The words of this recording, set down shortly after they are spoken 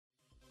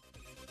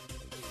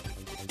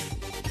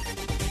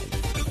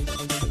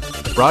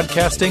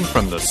broadcasting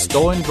from the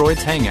Stolen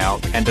Droids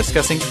Hangout and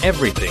discussing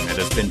everything that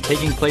has been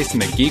taking place in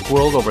the geek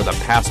world over the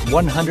past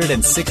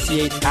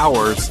 168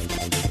 hours.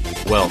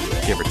 Well,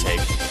 give or take.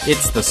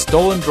 It's the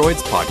Stolen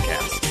Droids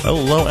Podcast.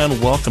 Hello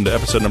and welcome to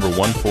episode number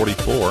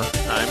 144.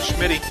 I'm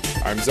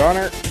Schmitty. I'm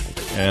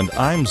Zoner. And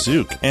I'm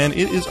Zook. And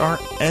it is our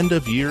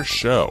end-of-year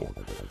show,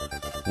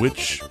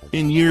 which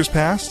in years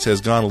past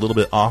has gone a little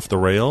bit off the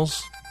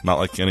rails. Not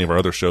like any of our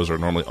other shows are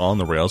normally on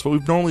the rails, but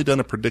we've normally done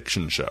a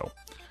prediction show.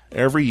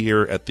 Every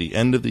year, at the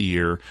end of the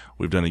year,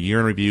 we've done a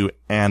year in review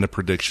and a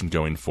prediction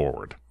going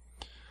forward.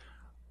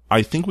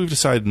 I think we've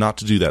decided not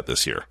to do that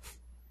this year.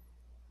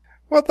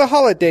 Well, the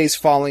holiday's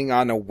falling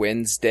on a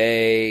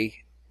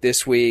Wednesday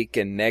this week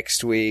and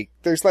next week.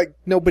 There's like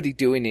nobody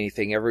doing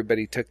anything.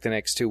 Everybody took the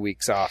next 2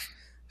 weeks off.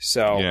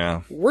 So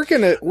yeah. we're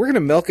gonna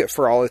milk it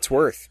for all it's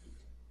worth.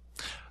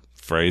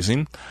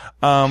 Phrasing.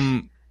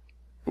 That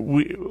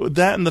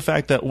and the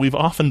fact that we've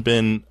often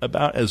been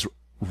about as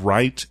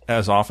right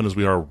as often as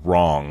we are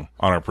wrong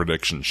on our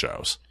prediction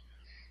shows.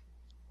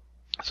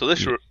 So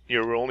this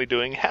year we're only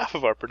doing half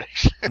of our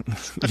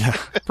predictions. Yeah,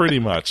 pretty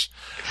much.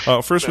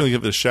 First, we're going to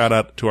give this shout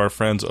out to our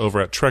friends over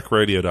at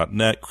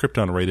trekradio.net,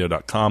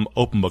 kryptonradio.com,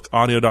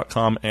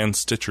 openbookaudio.com, and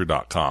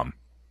stitcher.com.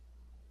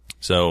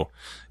 So,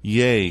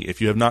 yay, if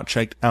you have not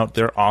checked out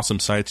their awesome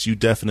sites, you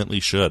definitely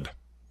should.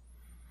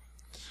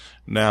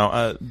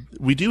 Now,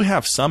 we do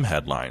have some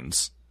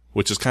headlines,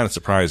 which is kind of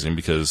surprising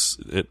because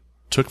it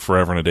took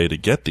forever and a day to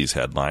get these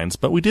headlines,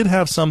 but we did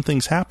have some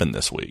things happen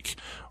this week,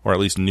 or at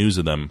least news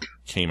of them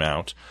came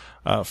out.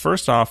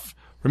 First off,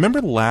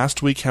 remember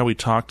last week how we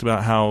talked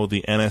about how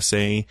the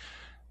NSA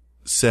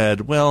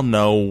said, well,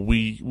 no,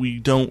 we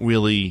don't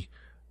really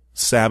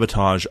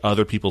sabotage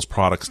other people's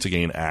products to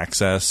gain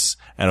access,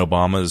 and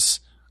Obama's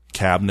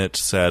cabinet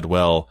said,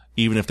 well,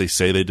 even if they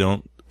say they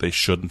don't, they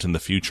shouldn't in the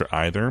future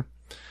either.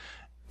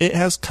 It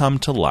has come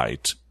to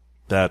light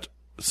that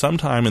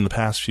sometime in the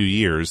past few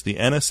years, the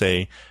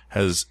NSA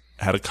has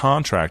had a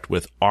contract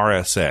with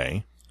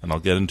RSA, and I'll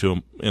get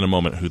into in a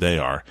moment who they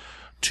are,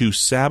 to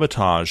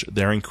sabotage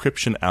their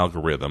encryption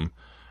algorithm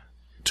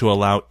to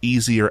allow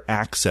easier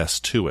access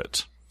to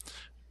it.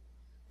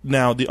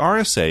 Now, the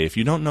RSA, if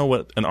you don't know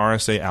what an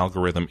RSA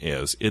algorithm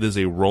is, it is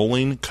a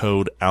rolling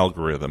code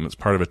algorithm. It's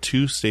part of a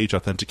two-stage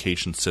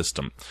authentication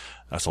system.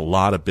 That's a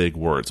lot of big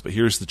words, but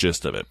here's the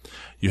gist of it.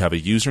 You have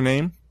a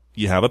username,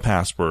 you have a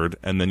password,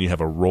 and then you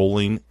have a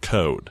rolling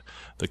code.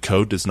 The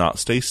code does not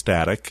stay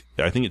static.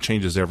 I think it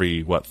changes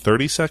every,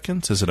 30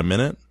 seconds? Is it a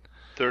minute?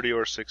 30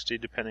 or 60,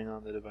 depending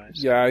on the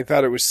device. Yeah, I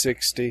thought it was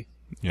 60.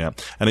 Yeah,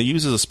 and it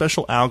uses a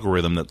special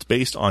algorithm that's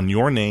based on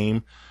your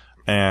name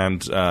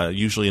and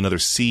usually another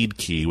seed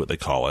key, what they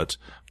call it,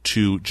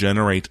 to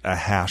generate a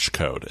hash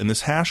code. And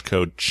this hash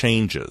code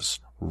changes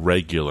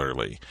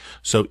regularly.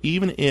 So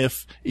even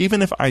if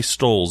I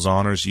stole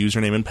Zoner's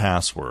username and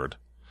password,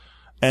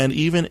 and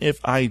even if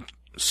I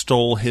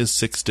stole his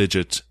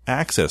 6-digit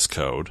access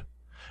code,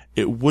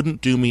 it wouldn't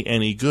do me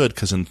any good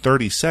because in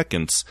 30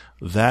 seconds,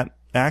 that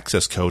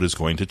access code is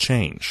going to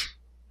change.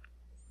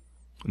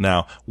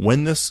 Now,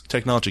 when this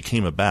technology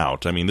came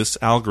about, this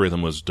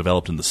algorithm was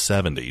developed in the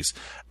 70s,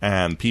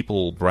 and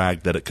people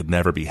bragged that it could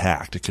never be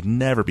hacked. It could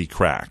never be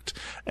cracked.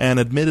 And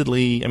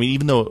admittedly,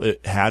 even though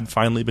it had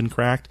finally been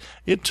cracked,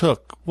 it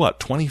took,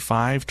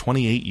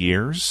 28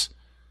 years?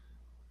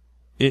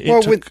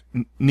 It took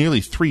nearly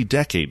 3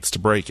 decades to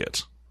break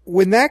it.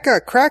 When that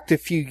got cracked a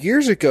few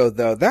years ago,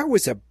 though, that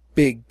was a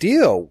big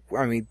deal.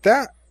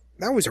 That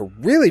was a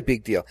really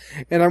big deal.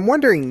 And I'm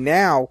wondering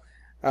now,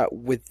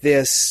 with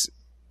this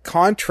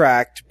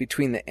contract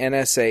between the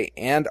NSA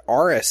and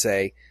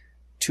RSA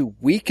to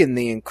weaken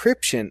the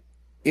encryption,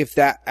 if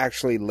that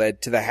actually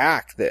led to the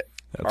hack that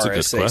That's RSA a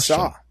good question.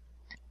 saw.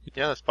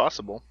 Yeah, that's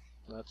possible.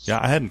 Yeah,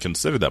 I hadn't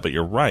considered that, but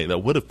you're right. That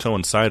would have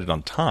coincided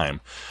on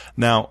time.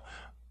 Now,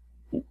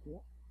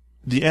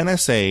 the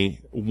NSA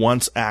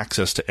wants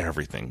access to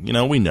everything.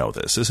 We know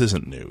this. This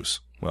isn't news.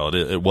 Well,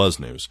 it was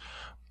news.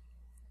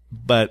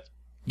 But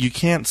you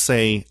can't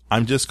say,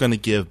 I'm just going to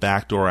give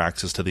backdoor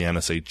access to the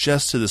NSA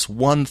just to this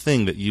one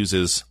thing that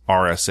uses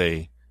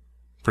RSA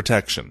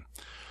protection.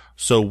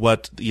 So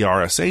what the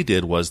RSA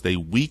did was they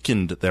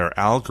weakened their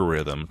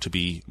algorithm to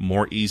be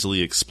more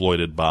easily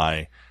exploited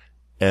by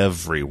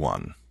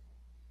everyone.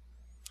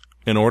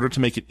 In order to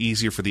make it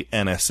easier for the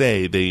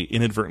NSA, they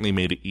inadvertently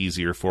made it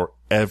easier for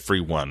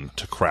everyone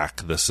to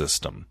crack the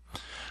system.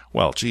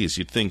 Well, geez,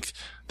 you'd think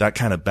that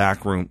kind of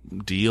backroom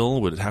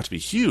deal would have to be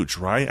huge,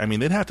 right?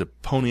 They'd have to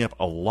pony up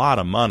a lot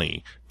of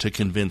money to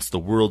convince the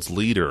world's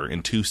leader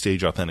in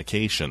two-stage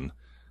authentication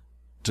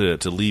to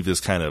leave this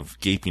kind of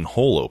gaping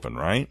hole open,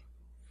 right?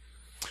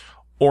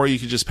 Or you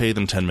could just pay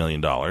them $10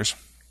 million.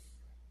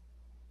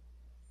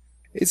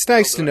 It's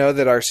nice to know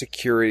that our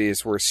security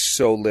is worth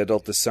so little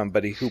to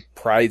somebody who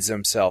prides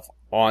himself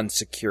on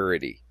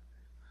security.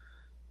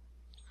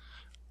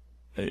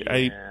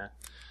 $10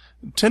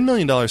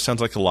 million sounds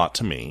like a lot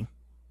to me.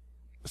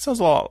 It sounds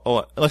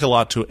like a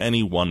lot to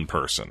any one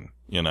person,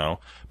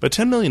 But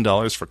 $10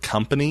 million for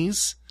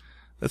companies,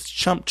 that's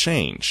chump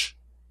change.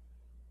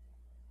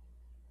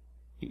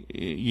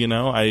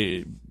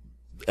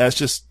 That's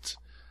just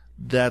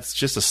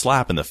a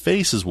slap in the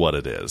face is what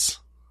it is.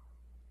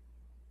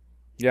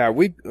 Yeah,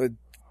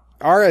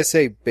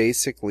 RSA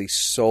basically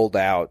sold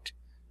out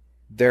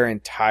their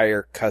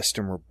entire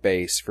customer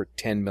base for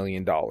 $10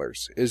 million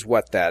is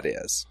what that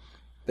is.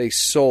 They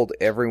sold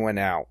everyone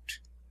out.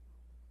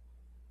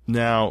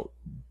 Now,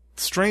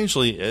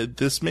 strangely,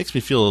 this makes me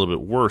feel a little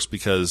bit worse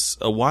because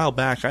a while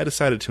back I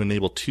decided to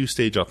enable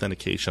two-stage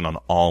authentication on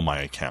all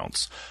my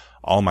accounts.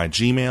 All my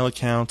Gmail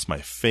accounts, my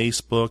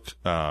Facebook,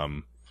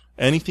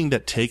 anything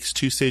that takes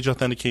two-stage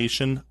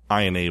authentication,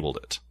 I enabled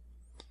it.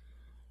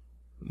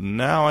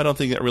 Now I don't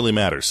think that really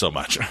matters so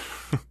much.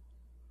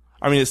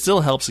 I mean, it still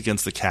helps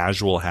against the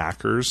casual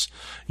hackers.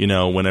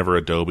 Whenever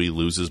Adobe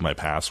loses my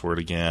password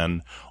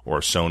again, or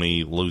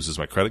Sony loses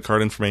my credit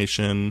card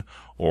information,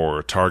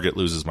 or Target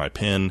loses my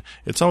PIN,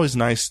 it's always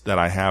nice that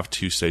I have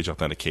two-stage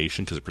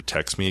authentication because it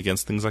protects me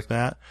against things like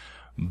that.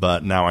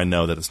 But now I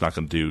know that it's not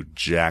going to do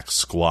jack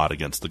squat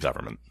against the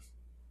government.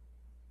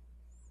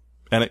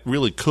 And it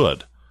really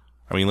could.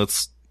 I mean,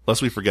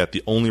 lest we forget,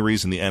 the only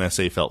reason the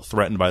NSA felt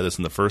threatened by this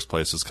in the first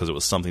place is because it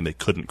was something they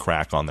couldn't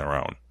crack on their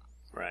own.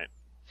 Right.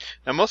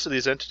 Now, most of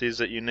these entities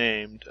that you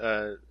named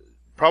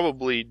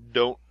probably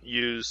don't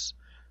use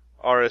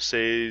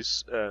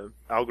RSA's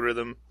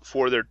algorithm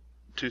for their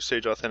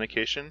two-stage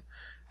authentication.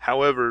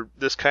 However,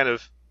 this kind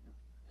of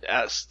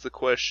asks the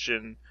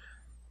question,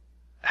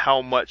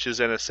 how much is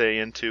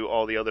NSA into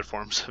all the other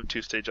forms of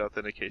two-stage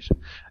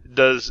authentication?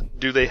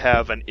 Do they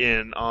have an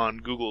in on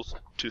Google's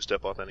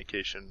two-step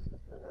authentication?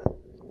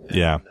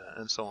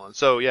 And so on.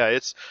 So yeah,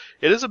 it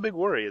is a big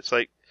worry. It's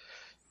like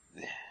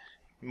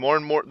the more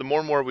and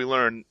more we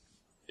learn,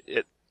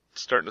 it's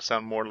starting to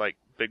sound more like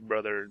Big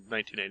Brother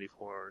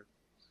 1984.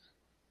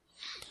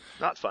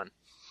 Not fun.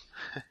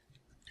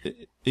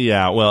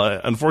 Yeah,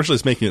 well, unfortunately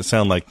it's making it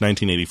sound like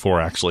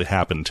 1984 actually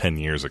happened 10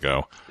 years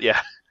ago.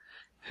 Yeah.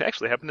 It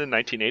actually happened in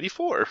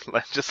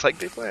 1984, just like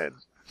they planned.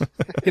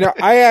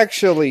 I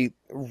actually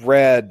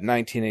read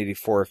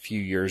 1984 a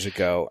few years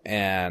ago,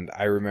 and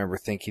I remember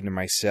thinking to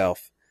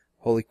myself,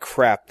 holy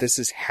crap, this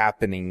is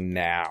happening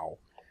now.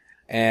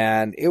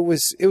 And it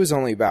was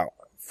only about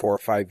 4 or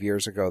 5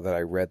 years ago that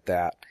I read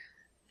that.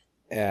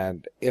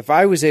 And if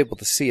I was able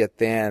to see it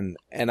then,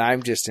 and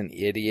I'm just an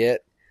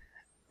idiot,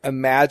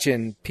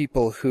 imagine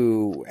people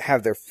who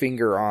have their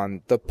finger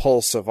on the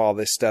pulse of all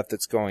this stuff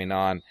that's going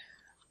on,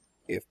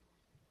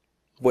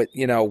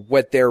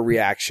 what their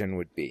reaction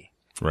would be.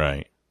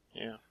 Right.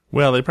 Yeah.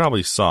 Well, they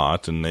probably saw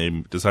it, and they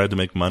decided to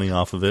make money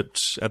off of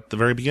it at the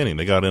very beginning.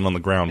 They got in on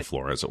the ground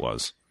floor, as it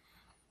was.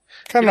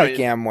 Kind of like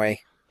Amway.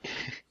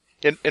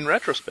 In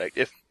retrospect,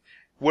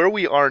 where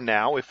we are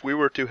now, if we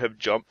were to have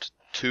jumped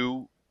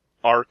to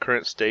our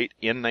current state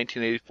in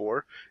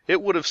 1984,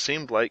 it would have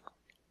seemed like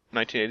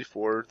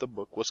 1984, the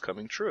book was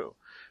coming true.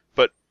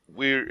 But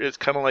it's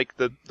kind of like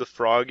the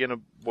frog in a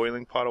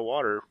boiling pot of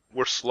water.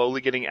 We're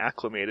slowly getting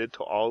acclimated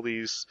to all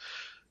these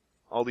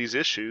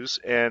issues,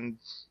 and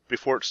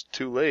before it's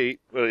too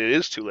late, well, it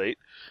is too late,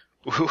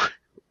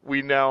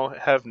 we now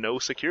have no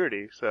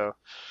security. So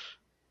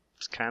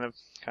it's kind of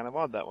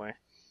odd that way.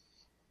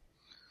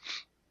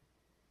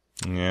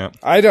 Yeah.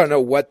 I don't know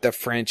what the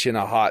French in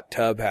a hot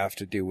tub have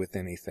to do with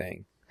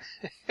anything.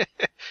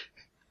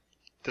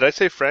 Did I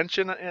say French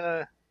in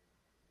a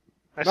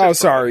Oh,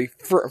 sorry.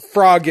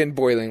 Frog in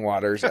boiling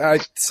waters.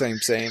 Same.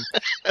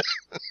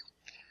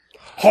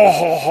 Ha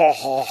ha ha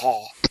ha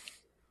ha.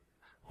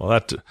 Well,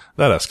 that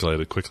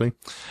escalated quickly.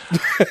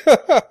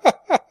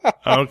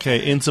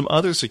 Okay, in some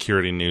other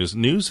security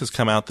news has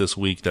come out this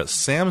week that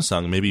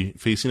Samsung may be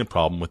facing a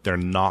problem with their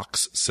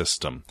Knox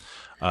system.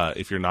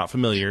 If you're not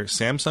familiar,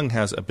 Samsung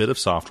has a bit of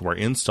software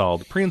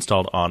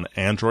pre-installed on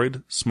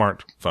Android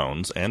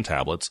smartphones and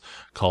tablets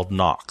called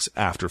Knox,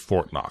 after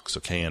Fort Knox,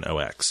 so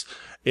Knox.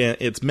 And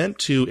it's meant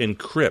to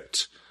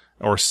encrypt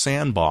or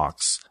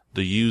sandbox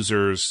the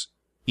user's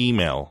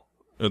email,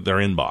 their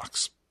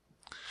inbox.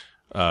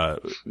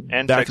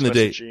 And back text in the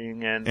day,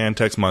 messaging and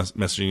text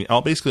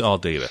messaging, basically all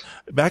data.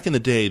 Back in the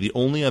day, the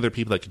only other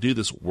people that could do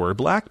this were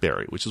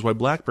BlackBerry, which is why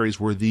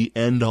BlackBerries were the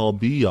end-all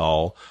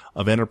be-all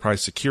of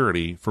enterprise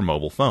security for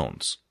mobile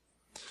phones.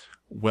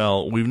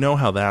 Well, we know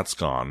how that's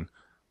gone.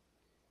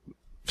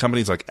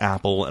 Companies like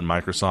Apple and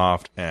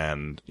Microsoft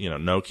and,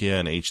 Nokia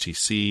and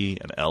HTC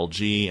and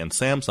LG and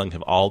Samsung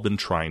have all been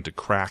trying to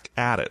crack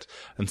at it.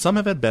 And some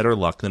have had better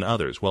luck than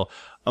others. Well,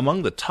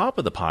 among the top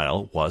of the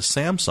pile was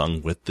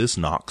Samsung with this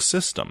Knox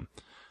system.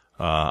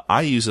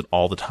 I use it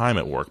all the time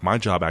at work. My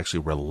job actually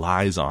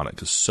relies on it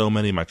because so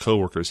many of my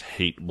coworkers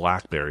hate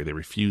BlackBerry. They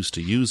refuse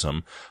to use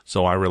them.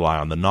 So I rely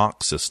on the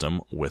Knox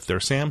system with their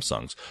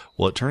Samsungs.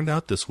 Well, it turned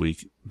out this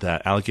week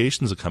that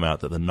allegations have come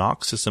out that the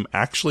Knox system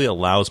actually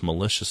allows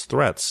malicious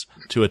threats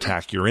to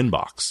attack your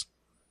inbox.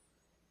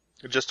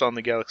 Just on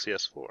the Galaxy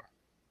S4.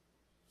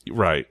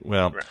 Right.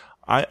 Well,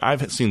 right.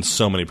 I've seen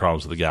so many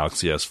problems with the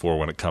Galaxy S4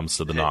 when it comes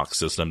to the Knox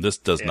system. This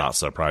does not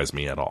surprise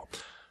me at all.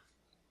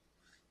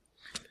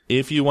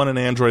 If you want an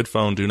Android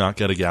phone, do not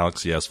get a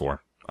Galaxy S4.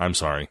 I'm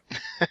sorry.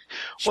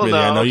 Well, Schmitty,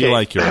 I know you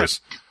like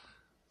yours.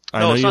 I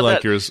No, know it's you not like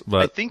that. yours, I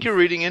but think you're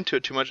reading into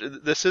it too much.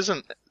 This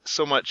isn't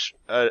so much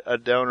a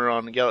downer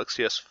on the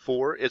Galaxy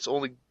S4.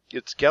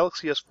 It's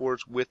Galaxy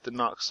S4s with the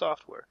Knox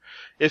software.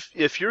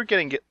 If you're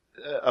getting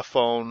a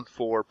phone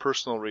for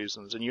personal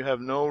reasons and you have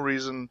no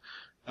reason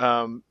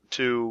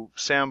to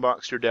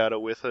sandbox your data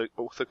with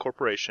a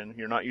corporation,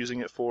 you're not using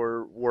it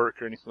for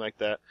work or anything like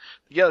that,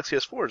 the Galaxy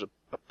S4 is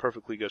a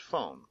perfectly good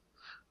phone,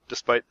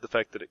 despite the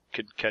fact that it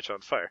could catch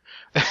on fire.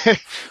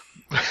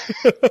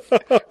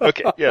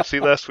 Okay, yeah, see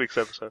last week's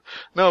episode.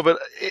 No, but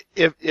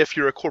if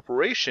you're a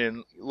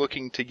corporation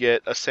looking to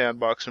get a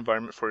sandbox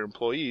environment for your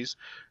employees,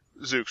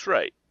 Zook's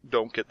right.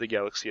 Don't get the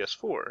Galaxy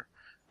S4.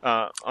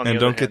 and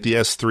don't get the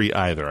S3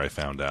 either, I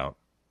found out.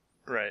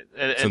 Right.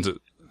 And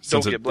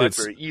Since don't get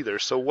BlackBerry either.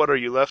 So what are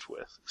you left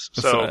with?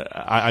 So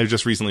I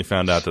just recently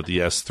found out that the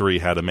S3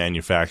 had a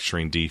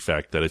manufacturing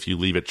defect that if you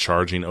leave it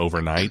charging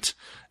overnight,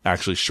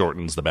 actually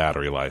shortens the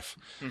battery life.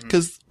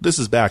 Because this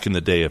is back in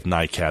the day of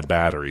NiCad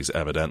batteries,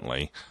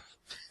 evidently.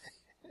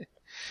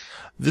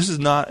 This is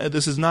not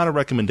a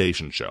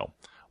recommendation show.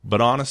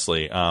 But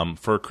honestly,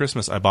 for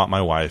Christmas, I bought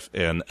my wife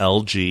an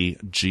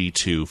LG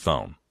G2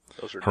 phone.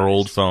 Her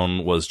old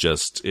phone was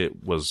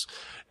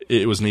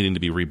it was needing to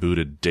be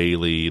rebooted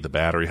daily. The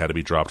battery had to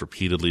be dropped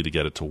repeatedly to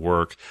get it to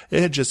work.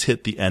 It had just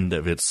hit the end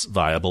of its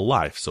viable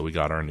life, so we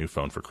got her a new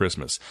phone for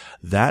Christmas.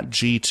 That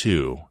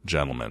G2,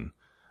 gentlemen,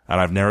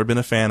 and I've never been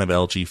a fan of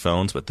LG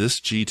phones, but this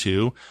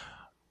G2,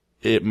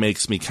 it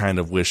makes me kind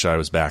of wish I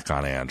was back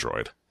on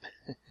Android.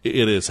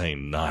 It is a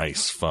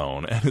nice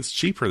phone, and it's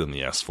cheaper than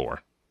the S4.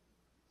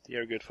 They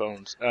are good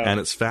phones. And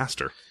it's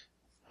faster.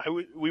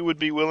 We would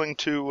be willing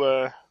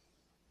to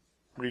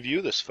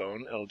review this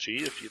phone,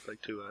 LG, if you'd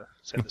like to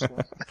send us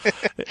one.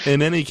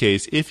 In any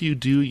case, if you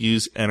do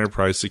use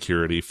enterprise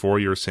security for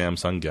your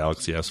Samsung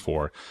Galaxy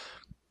S4,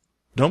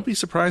 don't be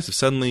surprised if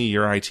suddenly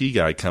your IT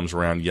guy comes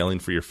around yelling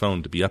for your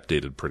phone to be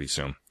updated pretty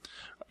soon.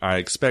 I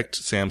expect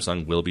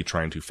Samsung will be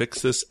trying to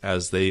fix this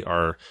as they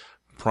are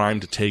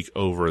primed to take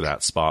over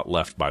that spot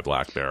left by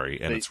BlackBerry,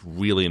 and it's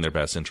really in their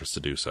best interest to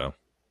do so.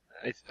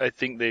 I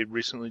think they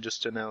recently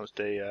just announced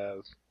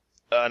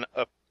an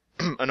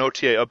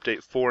OTA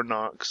update for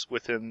Knox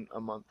within a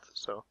month,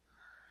 so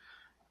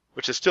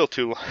which is still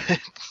too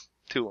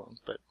long,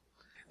 but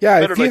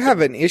yeah, if you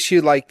have an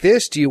issue like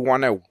this, do you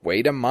want to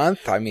wait a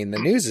month? I mean, the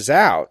news is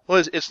out.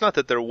 Well, it's not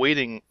that they're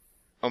waiting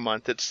a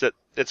month; it's that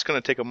it's going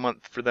to take a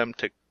month for them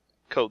to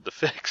code the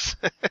fix,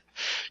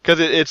 because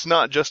it's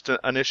not just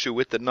an issue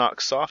with the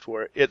Knox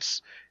software;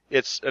 it's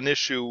an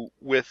issue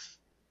with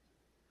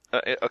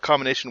a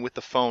combination with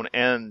the phone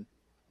and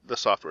the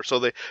software. So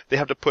they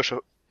have to push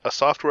a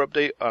software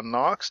update on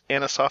Knox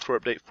and a software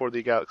update for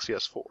the Galaxy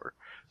S4.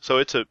 So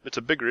it's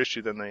a bigger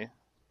issue than they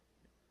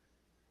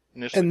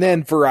initially And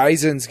then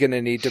Verizon's going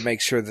to need to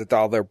make sure that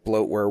all their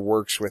bloatware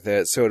works with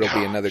it, so it'll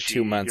be another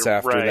 2 months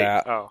after right.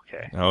 that. Oh,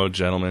 okay. Oh,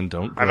 gentlemen,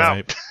 don't I'm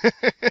gripe. out.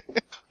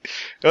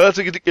 Well,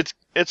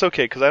 it's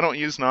okay, because I don't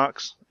use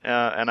Knox,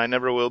 and I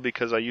never will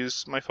because I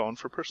use my phone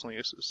for personal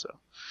uses. So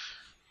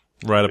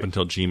Right up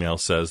until Gmail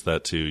says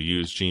that to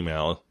use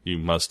Gmail, you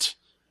must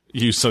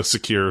use a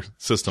secure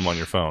system on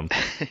your phone.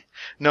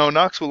 No,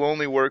 Knox will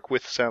only work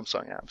with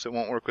Samsung apps. It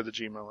won't work with the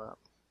Gmail app.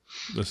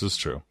 This is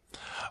true.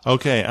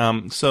 Okay,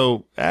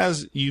 so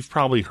as you've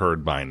probably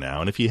heard by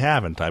now, and if you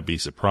haven't, I'd be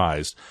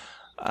surprised,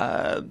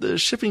 the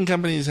shipping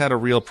companies had a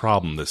real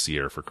problem this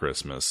year for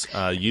Christmas.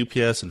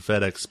 UPS and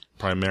FedEx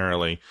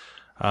primarily.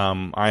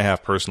 I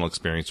have personal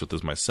experience with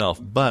this myself,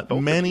 but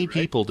many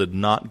people did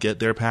not get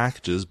their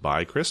packages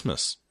by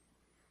Christmas.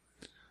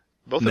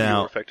 Both of you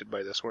were affected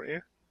by this, weren't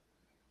you?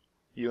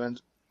 You and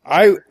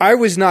I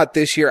was not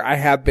this year. I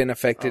have been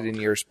affected in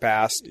years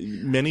past.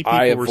 Many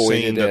people were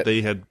saying that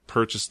they had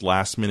purchased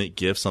last-minute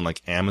gifts on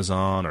like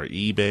Amazon or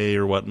eBay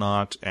or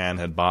whatnot and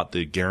had bought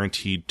the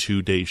guaranteed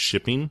 2-day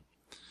shipping,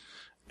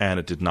 and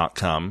it did not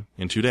come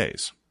in 2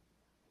 days.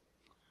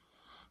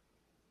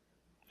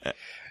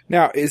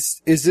 Now,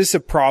 is this a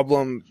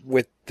problem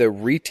with the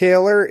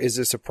retailer? Is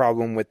this a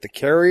problem with the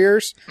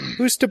carriers?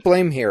 Who's to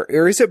blame here?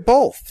 Or is it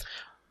both?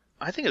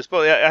 I think it's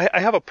both. I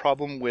have a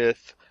problem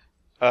with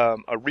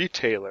a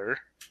retailer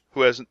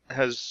who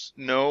has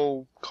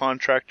no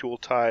contractual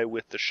tie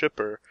with the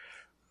shipper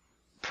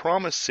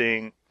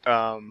promising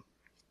a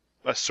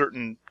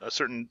certain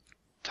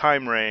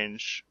time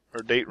range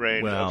or date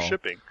range of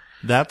shipping.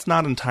 That's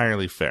not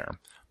entirely fair.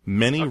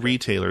 Many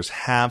retailers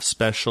have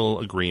special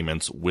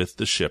agreements with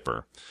the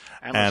shipper.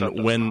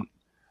 Amazon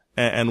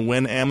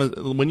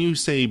when you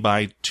say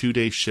buy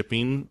 2-day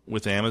shipping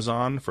with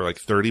Amazon for like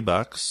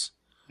 $30,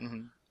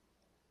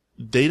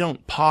 they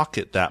don't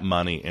pocket that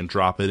money and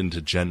drop it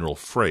into general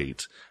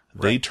freight.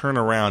 Right. They turn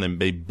around and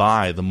they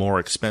buy the more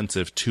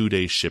expensive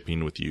 2-day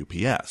shipping with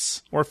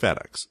UPS or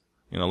FedEx.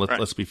 You know,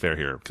 let's be fair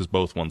here, because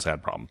both ones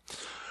had problem.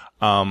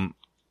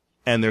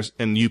 And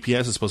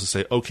UPS is supposed to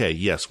say, okay,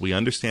 yes, we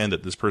understand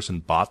that this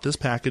person bought this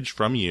package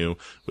from you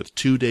with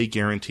 2-day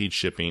guaranteed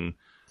shipping.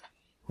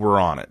 We're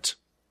on it.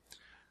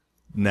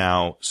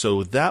 Now,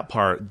 so that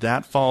part,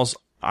 that falls,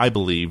 I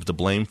believe, the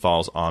blame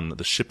falls on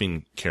the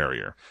shipping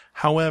carrier.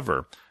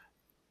 However,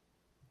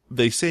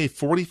 they say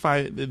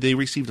they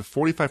received a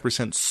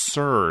 45%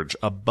 surge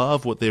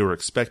above what they were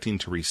expecting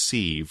to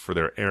receive for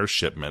their air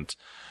shipment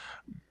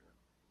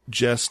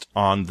just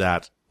on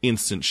that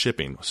instant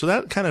shipping. So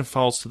that kind of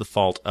falls to the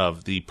fault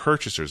of the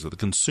purchasers, of the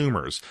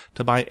consumers,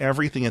 to buy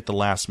everything at the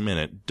last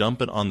minute,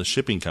 dump it on the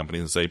shipping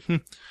companies and say,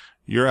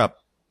 you're up,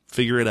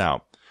 figure it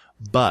out.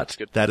 But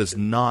that is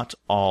not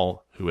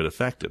all who it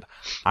affected.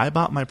 I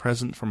bought my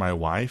present for my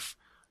wife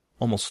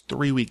almost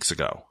 3 weeks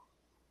ago.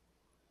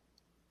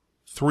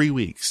 3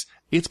 weeks.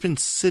 It's been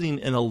sitting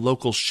in a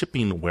local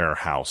shipping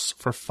warehouse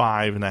for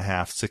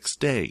 5.5, 6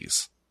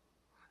 days.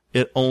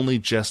 It only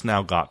just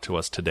now got to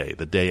us today,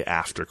 the day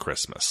after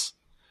Christmas.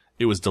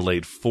 It was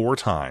delayed 4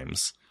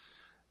 times,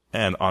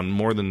 and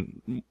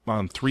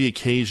on 3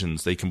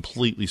 occasions, they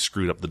completely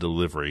screwed up the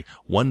delivery.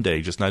 One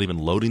day, just not even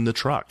loading the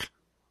truck.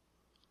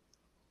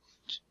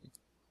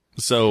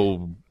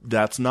 So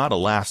that's not a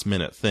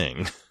last-minute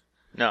thing.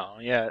 No,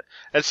 yeah.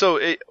 And so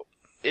it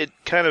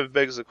kind of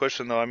begs the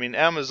question, though. I mean,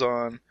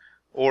 Amazon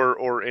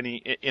or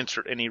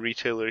any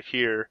retailer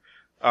here,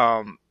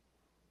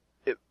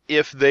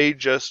 if they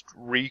just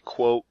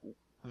re-quote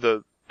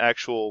the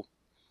actual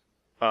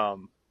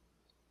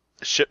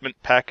shipment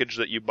package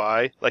that you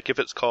buy, like if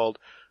it's called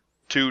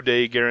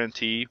 2-day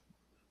guarantee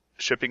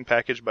shipping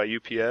package by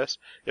UPS,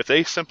 if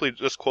they simply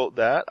just quote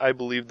that, I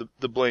believe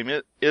the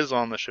blame is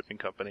on the shipping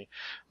company.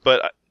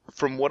 But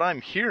from what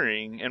I'm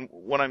hearing and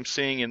what I'm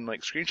seeing in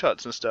like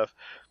screenshots and stuff,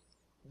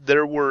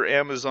 there were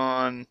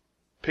Amazon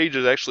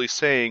pages actually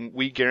saying,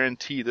 we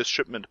guarantee this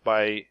shipment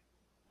by,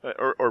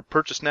 or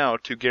purchase now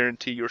to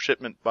guarantee your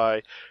shipment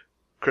by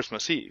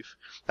Christmas Eve.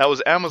 That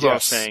was Amazon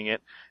saying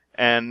it,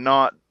 and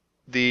not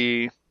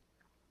the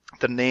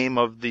name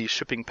of the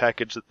shipping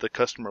package that the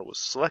customer was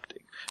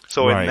selecting.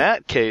 So in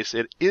that case,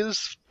 it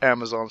is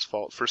Amazon's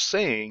fault for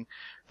saying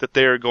that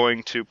they are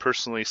going to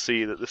personally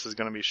see that this is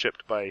going to be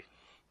shipped by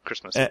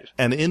Christmas Eve.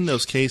 And in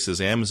those cases,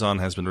 Amazon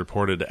has been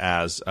reported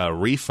as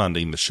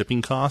refunding the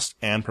shipping cost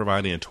and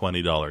providing a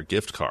 $20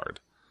 gift card.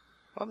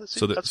 Well,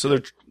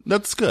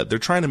 that's good. They're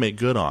trying to make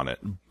good on it.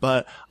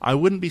 But I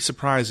wouldn't be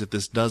surprised if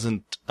this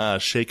doesn't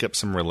shake up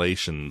some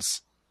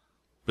relations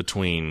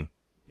between,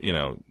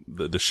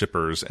 the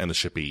shippers and the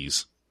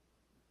shippies.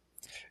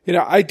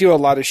 I do a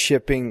lot of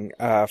shipping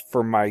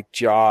for my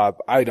job.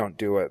 I don't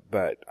do it,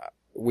 but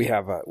we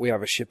have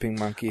a shipping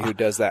monkey who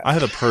does that. I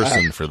have a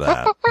person for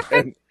that.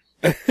 And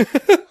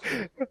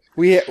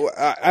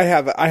I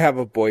have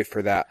a boy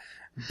for that.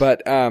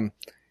 But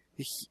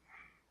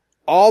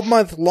all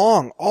month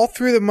long, all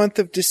through the month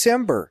of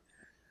December,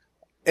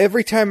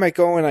 every time I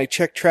go and I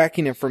check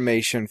tracking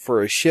information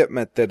for a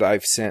shipment that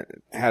I've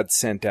had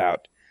sent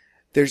out,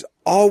 there's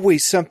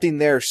always something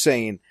there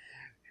saying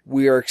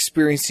we are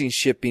experiencing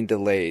shipping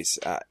delays,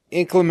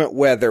 inclement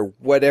weather,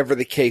 whatever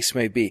the case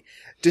may be.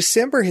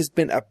 December has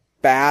been a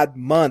bad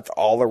month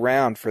all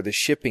around for the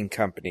shipping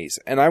companies,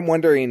 and I'm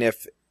wondering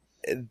if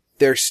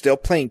they're still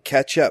playing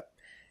catch up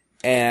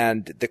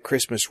and the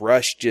Christmas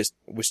rush just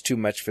was too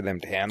much for them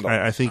to handle.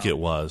 I think it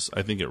was.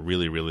 I think it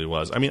really, really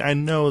was. I mean, I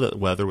know that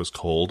weather was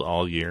cold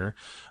all year,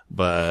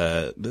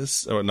 but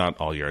not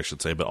all year, I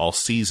should say, but all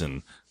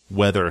season,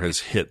 weather has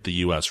hit the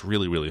U.S.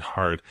 really, really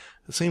hard.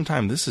 At the same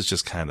time, this is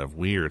just kind of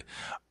weird.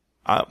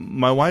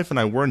 My wife and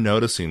I were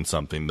noticing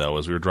something, though,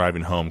 as we were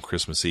driving home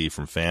Christmas Eve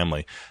from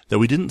family, that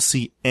we didn't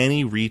see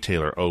any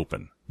retailer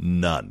open.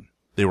 None.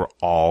 They were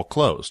all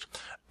closed.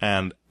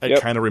 And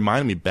it kind of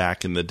reminded me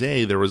back in the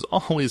day, there was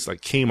always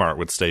like Kmart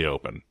would stay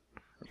open.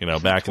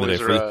 Back in the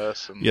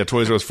day.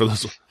 Toys R Us for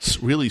those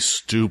really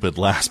stupid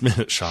last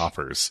minute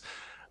shoppers.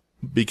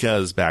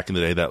 Because back in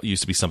the day, that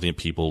used to be something that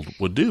people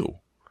would do.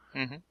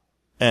 Mm-hmm.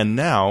 And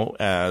now,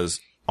 as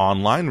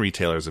online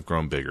retailers have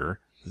grown bigger,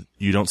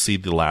 you don't see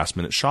the last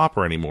minute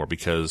shopper anymore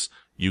because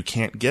you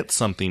can't get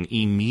something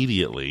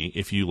immediately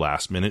if you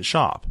last minute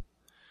shop.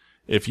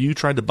 If you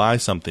tried to buy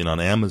something on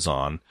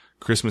Amazon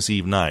Christmas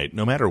Eve night,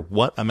 no matter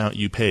what amount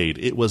you paid,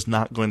 it was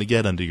not going to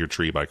get under your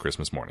tree by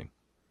Christmas morning.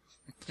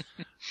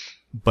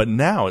 But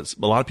now a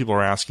lot of people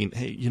are asking,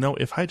 hey,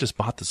 if I just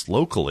bought this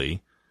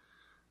locally,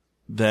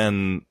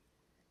 then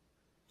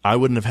I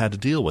wouldn't have had to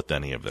deal with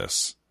any of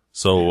this.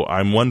 So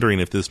I'm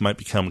wondering if this might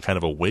become kind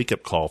of a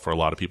wake-up call for a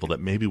lot of people that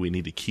maybe we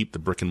need to keep the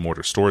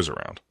brick-and-mortar stores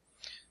around.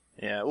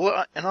 Yeah,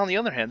 well, and on the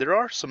other hand, there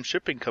are some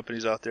shipping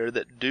companies out there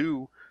that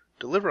do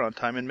deliver on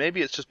time, and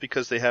maybe it's just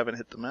because they haven't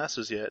hit the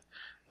masses yet.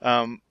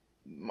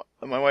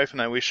 My wife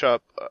and I, we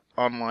shop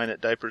online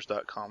at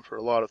diapers.com for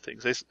a lot of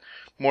things.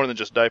 More than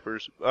just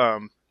diapers.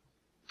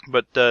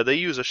 But they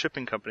use a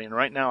shipping company, and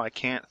right now I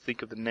can't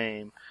think of the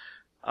name.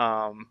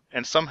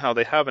 And somehow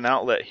they have an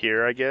outlet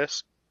here, I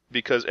guess,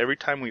 because every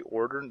time we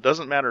order, it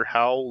doesn't matter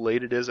how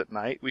late it is at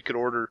night, we could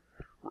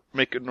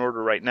make an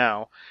order right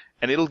now,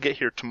 and it'll get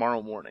here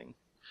tomorrow morning.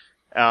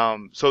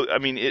 So, I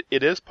mean,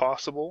 it is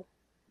possible.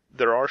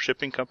 There are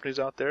shipping companies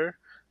out there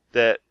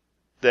that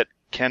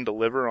can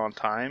deliver on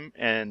time,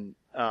 and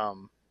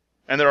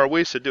there are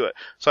ways to do it.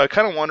 So I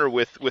kind of wonder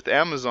with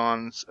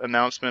Amazon's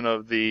announcement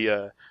of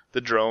the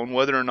drone,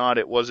 whether or not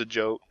it was a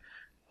joke.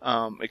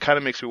 it kind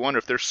of makes me wonder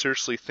if they're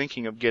seriously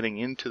thinking of getting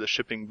into the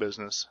shipping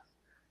business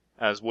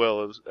as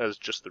well as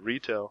just the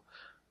retail,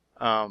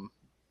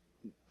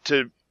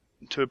 to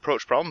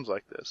approach problems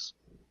like this.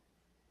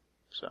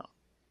 So.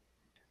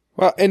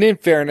 Well, and in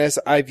fairness,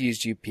 I've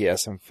used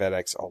UPS and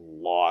FedEx a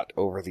lot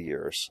over the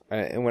years.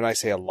 And when I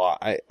say a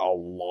lot, a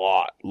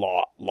lot.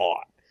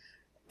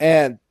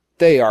 And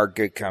they are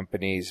good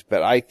companies,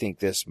 but I think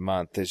this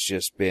month has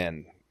just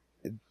been,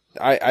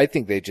 I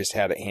think they just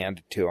had it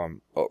handed to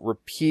them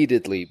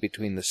repeatedly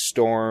between the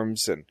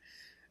storms and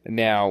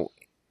now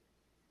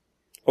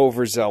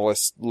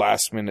overzealous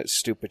last minute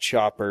stupid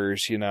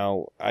shoppers.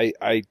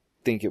 I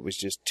think it was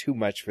just too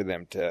much for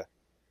them to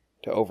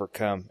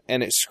overcome,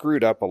 and it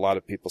screwed up a lot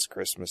of people's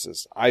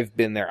Christmases. I've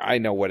been there. I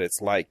know what it's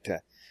like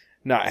to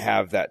not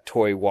have that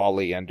toy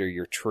Wally under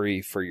your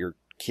tree for your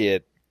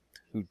kid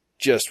who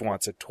just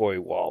wants a toy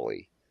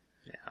Wally.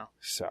 Yeah.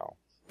 So,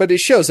 but it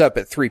shows up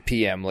at 3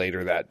 p.m.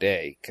 later that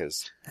day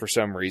because for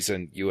some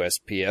reason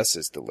USPS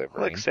is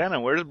delivering. Like Santa,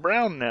 where's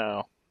Brown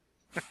now?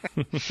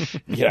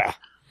 Yeah.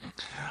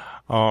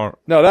 No,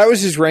 that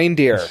was his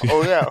reindeer.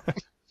 Oh yeah.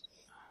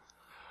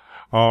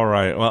 All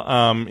right.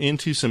 Well,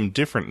 into some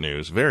different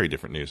news, very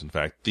different news, in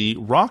fact. The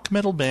rock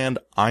metal band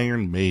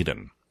Iron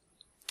Maiden.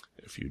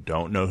 If you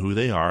don't know who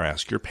they are,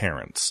 ask your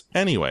parents.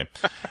 Anyway,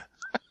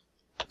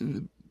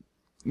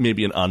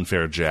 maybe an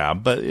unfair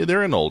jab, but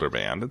they're an older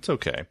band. It's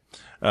okay.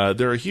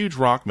 They're a huge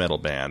rock metal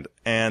band,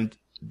 and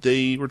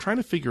they were trying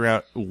to figure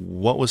out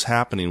what was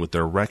happening with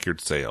their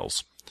record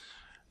sales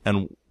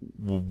and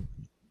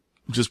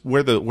just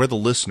where the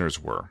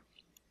listeners were.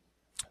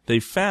 They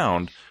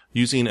found,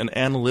 using an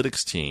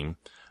analytics team,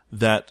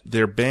 that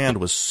their band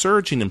was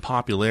surging in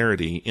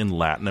popularity in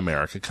Latin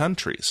America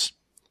countries.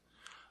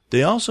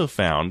 They also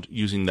found,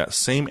 using that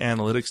same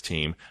analytics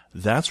team,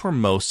 that's where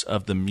most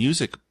of the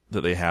music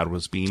that they had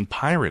was being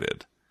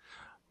pirated.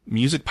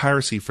 Music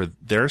piracy for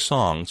their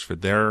songs, for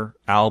their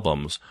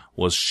albums,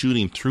 was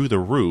shooting through the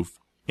roof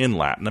in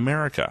Latin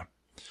America.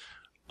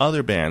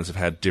 Other bands have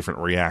had different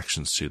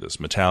reactions to this.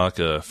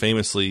 Metallica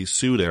famously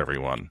sued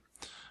everyone.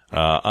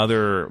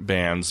 Other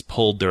bands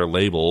pulled their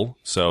label,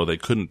 so they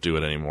couldn't do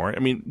it anymore. I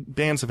mean,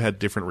 bands have had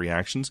different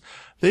reactions.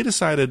 They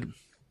decided,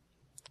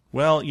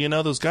 well,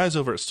 those guys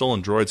over at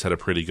Stolen Droids had a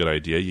pretty good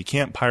idea. You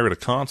can't pirate a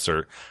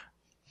concert.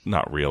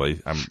 Not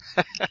really.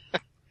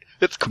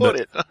 It's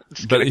quoted.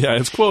 But yeah,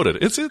 it's quoted.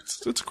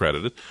 It's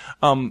credited.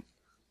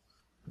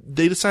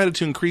 They decided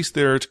to increase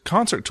their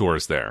concert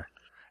tours there.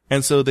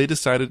 And so they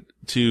decided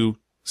to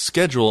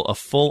schedule a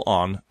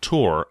full-on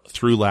tour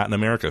through Latin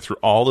America, through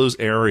all those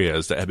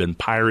areas that have been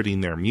pirating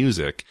their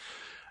music.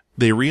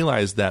 They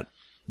realized that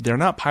they're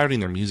not pirating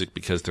their music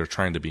because they're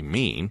trying to be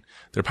mean.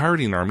 They're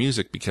pirating our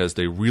music because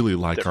they really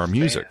like our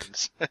music.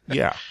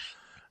 Yeah.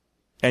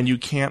 And you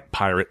can't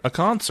pirate a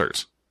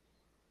concert.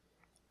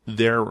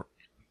 Their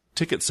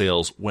ticket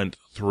sales went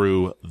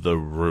through the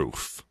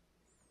roof.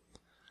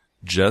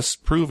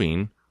 Just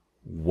proving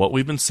what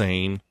we've been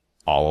saying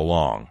all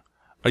along.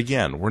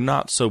 Again, we're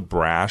not so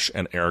brash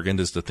and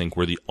arrogant as to think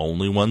we're the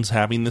only ones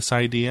having this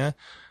idea.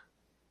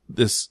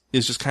 This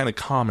is just kind of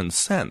common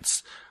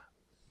sense.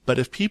 But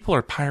if people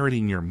are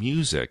pirating your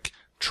music,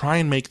 try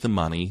and make the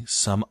money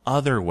some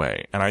other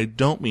way. And I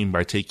don't mean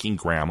by taking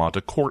grandma to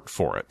court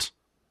for it.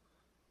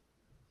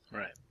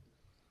 Right.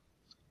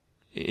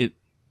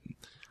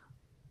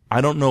 I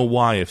don't know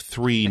why if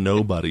 3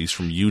 nobodies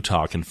from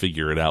Utah can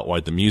figure it out, why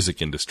the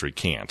music industry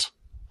can't.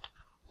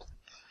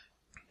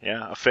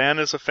 Yeah, a fan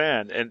is a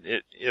fan, and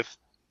if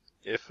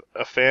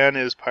a fan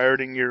is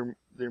pirating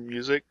their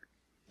music,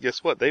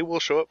 guess what? They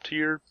will show up to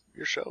your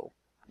show.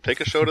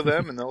 Take a show to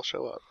them, and they'll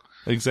show up.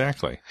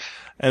 Exactly.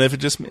 And if it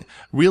just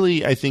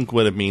really, I think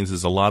what it means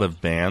is a lot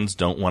of bands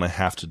don't want to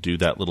have to do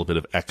that little bit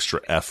of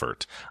extra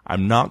effort.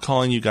 I'm not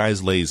calling you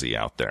guys lazy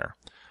out there,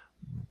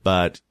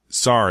 but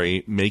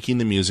sorry, making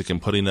the music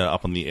and putting it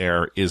up on the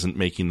air isn't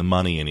making the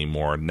money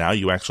anymore. Now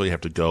you actually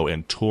have to go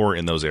and tour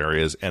in those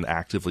areas and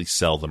actively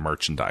sell the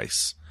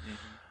merchandise.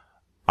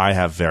 I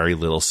have very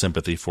little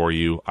sympathy for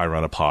you. I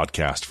run a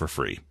podcast for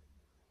free.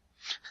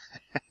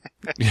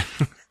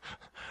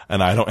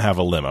 And I don't have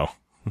a limo.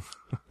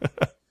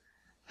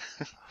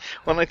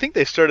 Well, and I think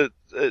they started,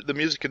 the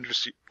music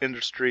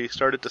industry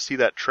started to see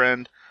that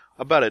trend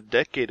about a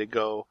decade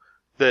ago.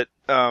 That,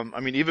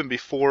 even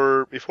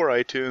before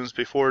iTunes,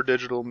 before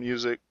digital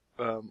music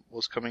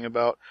was coming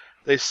about,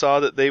 they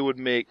saw that they would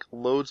make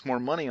loads more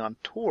money on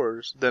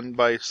tours than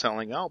by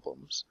selling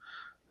albums.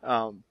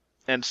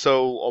 And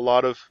so a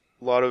lot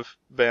of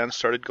bands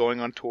started going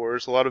on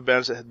tours. A lot of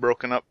bands that had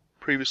broken up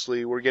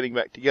previously were getting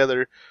back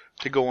together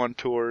to go on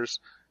tours,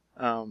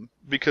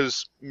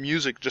 because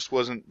music just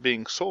wasn't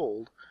being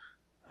sold.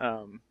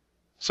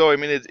 So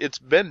it's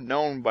been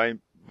known by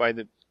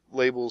the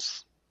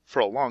labels for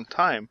a long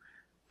time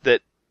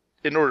that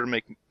in order to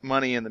make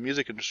money in the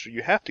music industry,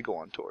 you have to go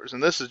on tours,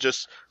 and this is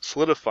just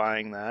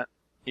solidifying that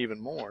even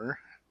more.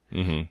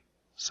 Mm-hmm.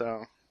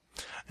 So,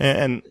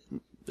 and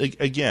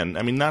again,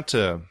 not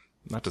to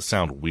not to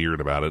sound weird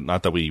about it,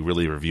 not that we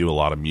really review a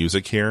lot of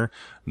music here,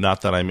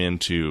 not that I'm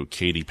into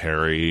Katy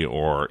Perry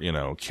or,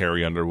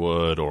 Carrie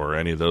Underwood or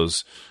any of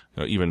those,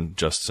 even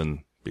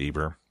Justin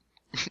Bieber.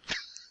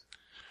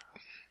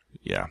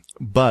 Yeah.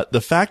 But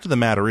the fact of the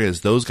matter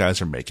is those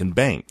guys are making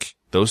bank.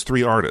 Those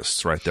three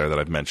artists right there that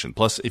I've mentioned.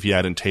 Plus, if you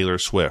add in Taylor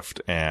Swift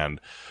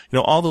and,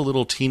 all the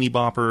little teeny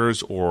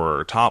boppers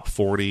or top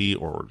 40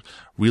 or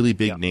really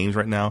big names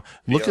right now,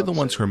 look at the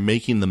ones who are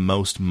making the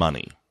most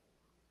money.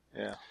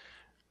 Yeah.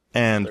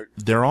 And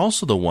they're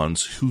also the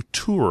ones who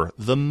tour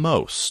the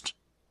most.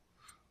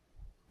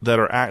 That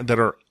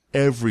are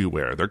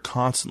everywhere. They're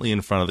constantly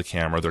in front of the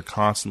camera. They're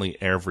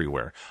constantly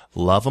everywhere.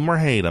 Love them or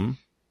hate them,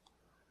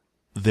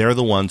 they're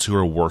the ones who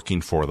are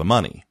working for the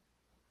money.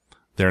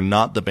 They're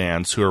not the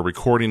bands who are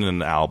recording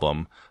an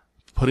album,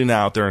 putting it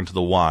out there into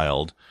the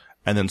wild,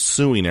 and then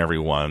suing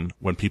everyone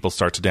when people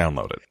start to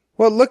download it.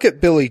 Well, look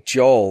at Billy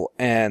Joel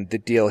and the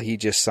deal he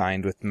just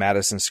signed with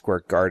Madison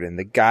Square Garden.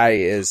 The guy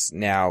is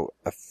now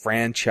a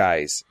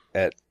franchise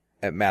at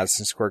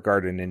Madison Square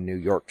Garden in New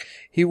York.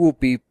 He will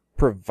be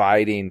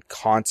providing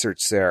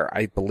concerts there,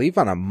 I believe,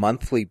 on a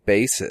monthly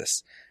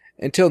basis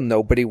until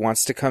nobody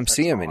wants to come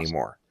see him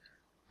anymore.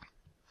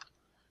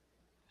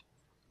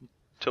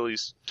 Till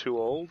he's too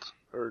old?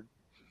 Or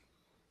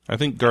I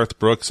think Garth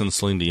Brooks and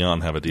Celine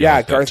Dion have a deal Yeah,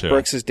 like that Garth too.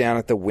 Brooks is down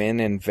at the Wynn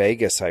in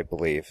Vegas, I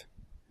believe.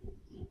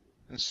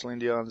 And Celine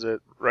Dion's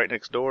right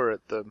next door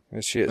at the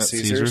Is she at At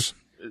Caesars?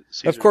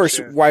 Caesars, Of course,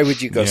 yeah. why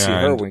would you go see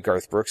her and- when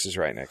Garth Brooks is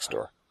right next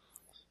door?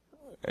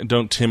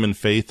 Don't Tim and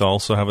Faith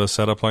also have a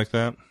setup like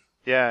that?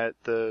 Yeah,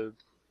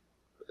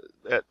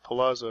 at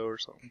Palazzo or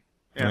something.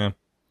 Yeah.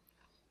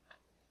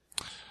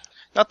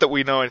 Not that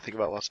we know anything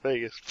about Las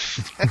Vegas.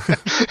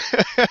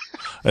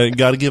 I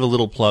got to give a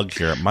little plug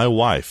here. My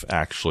wife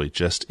actually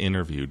just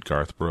interviewed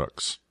Garth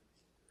Brooks.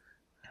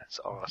 That's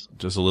awesome.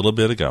 Just a little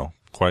bit ago.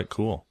 Quite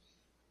cool.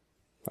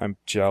 I'm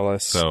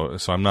jealous. So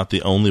I'm not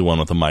the only one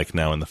with a mic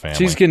now in the family.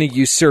 She's going to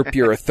usurp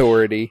your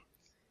authority.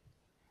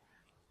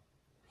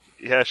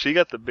 Yeah, she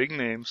got the big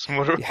names.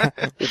 Yeah.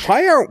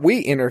 Why aren't we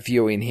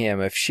interviewing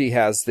him if she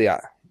has the...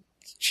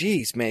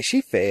 Jeez, man,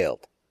 she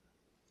failed.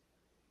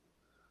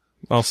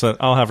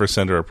 I'll have her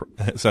send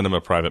him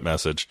a private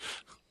message.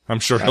 I'm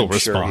sure he'll I'm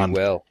sure respond.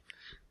 he will.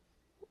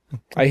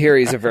 I hear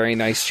he's a very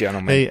nice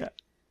gentleman. Hey,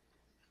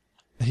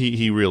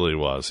 he really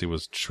was. He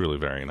was truly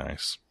very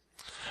nice.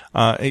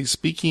 Hey,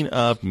 speaking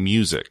of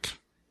music,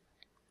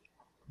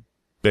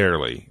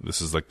 barely.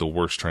 This is like the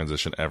worst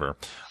transition ever.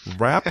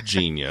 Rap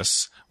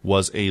Genius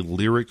was a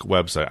lyric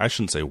website. I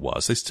shouldn't say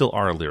was. They still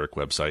are a lyric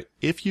website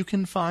if you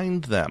can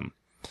find them.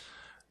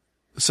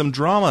 Some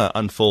drama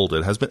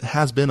unfolded,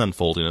 has been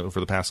unfolding over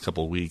the past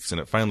couple of weeks,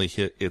 and it finally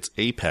hit its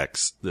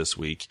apex this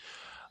week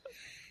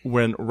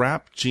when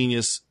Rap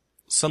Genius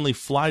suddenly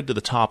flied to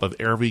the top of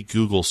every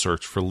Google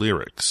search for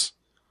lyrics.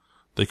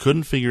 They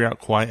couldn't figure out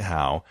quite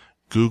how.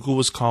 Google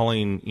was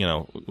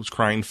was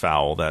crying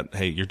foul that,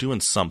 hey, you're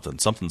doing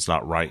something's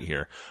not right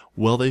here.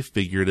 Well, they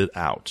figured it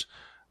out.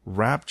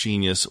 Rap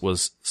Genius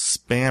was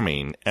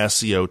spamming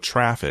SEO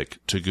traffic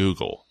to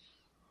Google,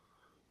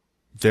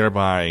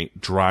 thereby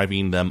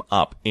driving them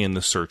up in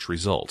the search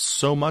results,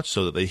 so much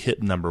so that they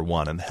hit number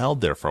 1 and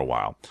held there for a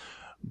while.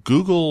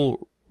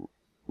 Google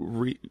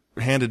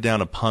handed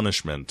down a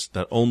punishment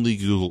that only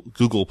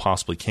Google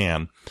possibly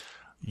can.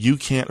 You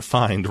can't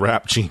find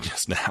Rap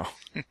Genius now.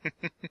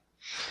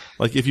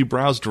 Like, if you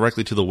browse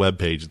directly to the web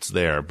page, it's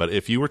there. But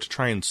if you were to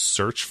try and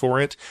search for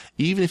it,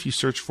 even if you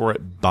search for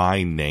it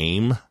by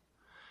name,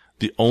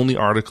 the only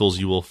articles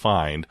you will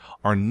find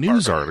are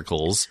news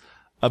articles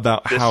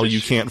about how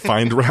you can't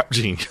find Rap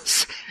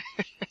Genius.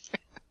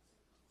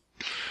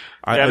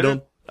 I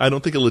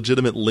don't think a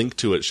legitimate link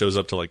to it shows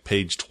up to like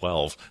page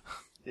 12.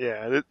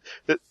 Yeah,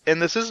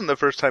 and this isn't the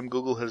first time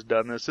Google has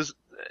done this.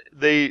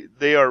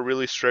 They are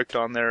really strict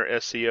on their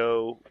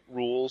SEO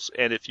rules,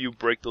 and if you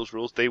break those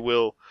rules, they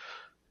will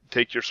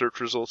take your search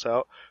results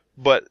out.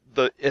 But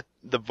the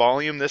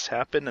volume this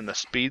happened and the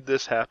speed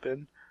this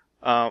happened,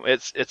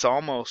 it's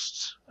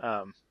almost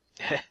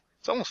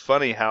it's almost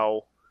funny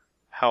how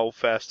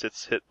fast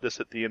this hit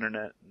the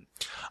internet.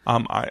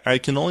 I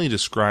can only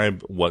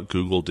describe what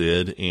Google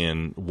did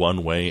in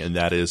one way, and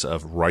that is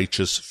of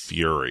righteous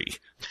fury.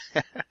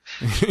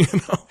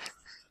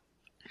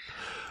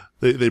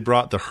 They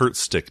brought the hurt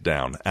stick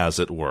down, as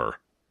it were.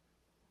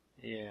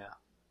 Yeah.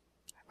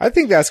 I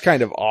think that's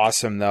kind of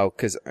awesome, though,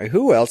 because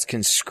who else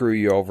can screw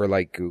you over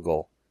like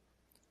Google?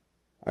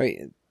 I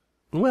mean,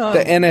 Well,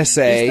 the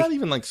NSA. It's not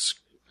even like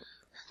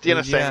The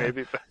NSA Yeah.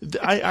 maybe.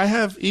 I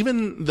have,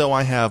 even though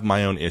I have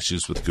my own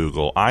issues with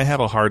Google, I have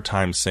a hard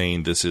time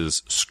saying this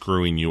is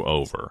screwing you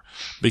over,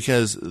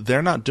 because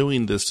they're not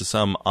doing this to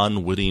some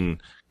unwitting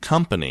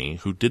company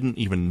who didn't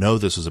even know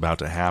this was about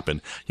to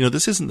happen.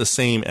 This isn't the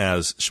same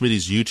as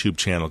Schmitty's YouTube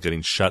channel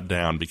getting shut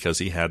down because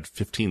he had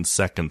 15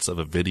 seconds of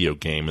a video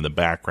game in the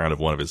background of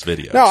one of his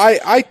videos. No,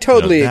 I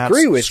totally that's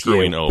agree with you.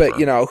 screwing over.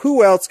 But,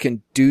 who else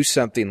can do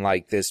something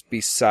like this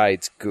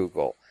besides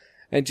Google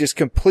and just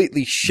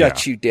completely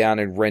shut you down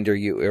and render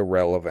you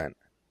irrelevant?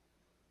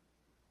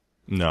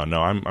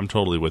 No, I'm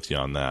totally with you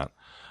on that.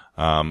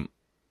 Yeah,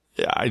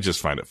 I just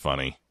find it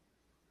funny.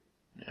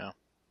 Yeah.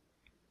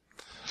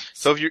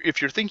 So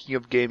if you're thinking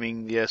of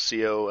gaming the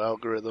SEO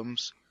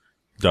algorithms,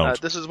 Don't.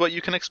 this is what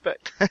you can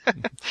expect.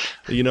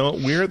 You know,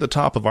 we're at the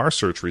top of our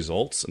search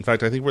results. In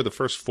fact, I think we're the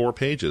first 4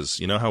 pages.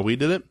 You know how we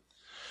did it?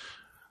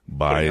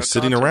 By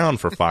sitting around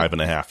for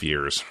 5.5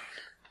 years.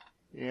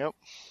 Yep.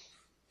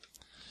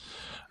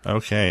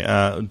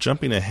 Okay,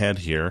 jumping ahead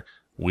here,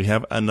 we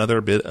have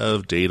another bit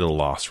of data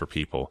loss for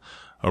people.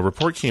 A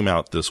report came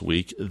out this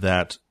week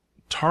that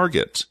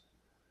Target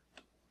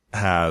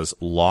has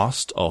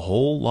lost a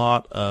whole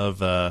lot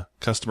of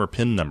customer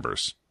PIN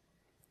numbers.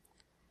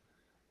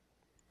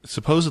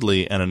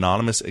 Supposedly, an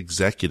anonymous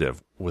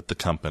executive with the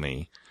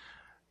company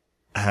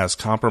has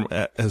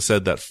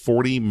said that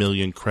 40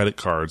 million credit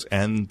cards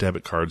and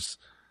debit cards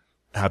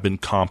have been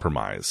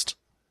compromised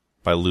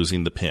by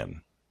losing the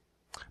PIN.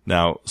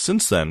 Now,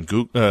 since then,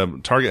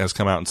 Target has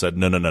come out and said,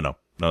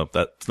 no,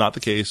 that's not the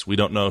case. We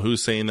don't know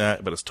who's saying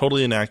that, but it's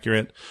totally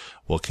inaccurate.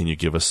 Well, can you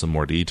give us some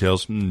more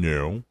details?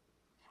 No.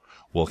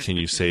 Well, can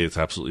you say it's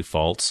absolutely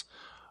false?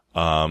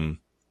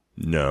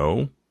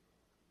 No.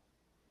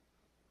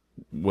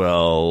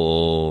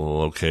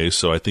 Well, okay,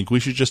 so I think we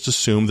should just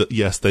assume that,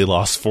 yes, they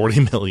lost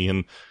 40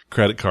 million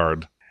credit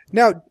card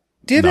Now,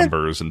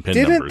 numbers and PIN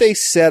numbers. Didn't they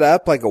set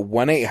up like a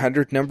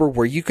 1-800 number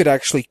where you could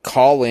actually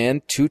call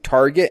in to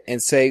Target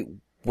and say,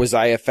 was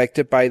I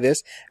affected by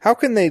this? How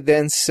can they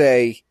then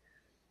say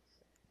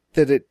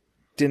that it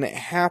didn't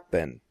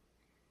happen?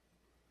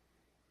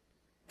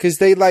 Because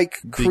they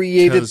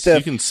created because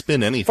you can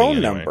spin anything phone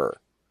anyway. number.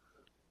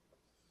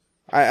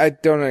 I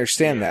don't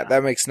understand that.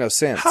 That makes no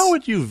sense. How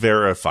would you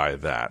verify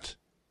that?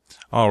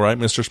 All right,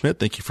 Mr. Schmidt,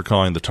 thank you for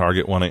calling the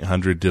Target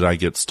 1-800 Did I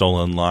Get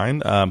Stolen line.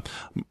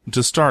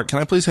 To start, can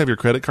I please have your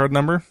credit card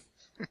number?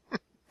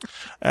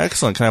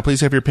 Excellent. Can I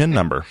please have your PIN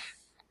number?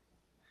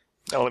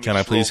 Can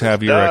I please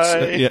have your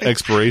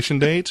expiration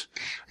date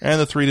and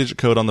the 3-digit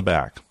code on the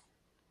back?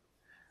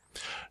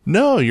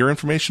 No, your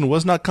information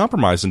was not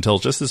compromised until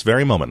just this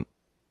very moment.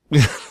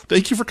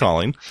 Thank you for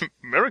calling.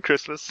 Merry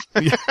Christmas.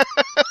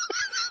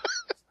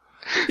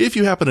 If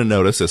you happen to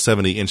notice a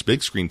 70-inch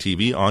big screen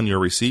TV on your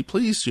receipt,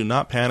 please do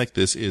not panic.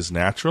 This is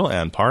natural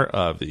and part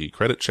of the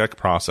credit check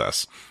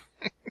process.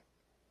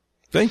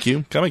 Thank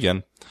you. Come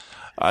again.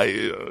 How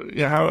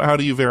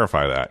do you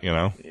verify that, you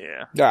know?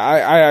 Yeah.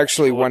 I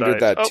actually wondered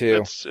that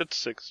too. It's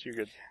 6. You're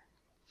good.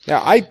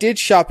 Now, I did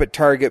shop at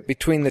Target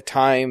between the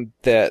time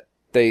that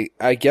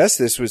I guess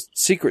this was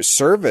Secret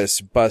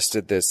Service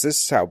busted this.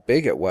 This is how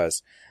big it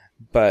was.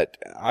 But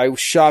I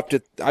shopped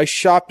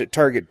at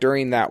Target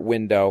during that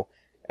window,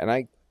 and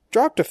I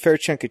dropped a fair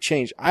chunk of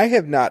change. I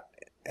have not,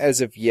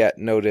 as of yet,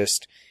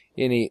 noticed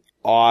any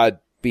odd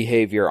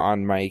behavior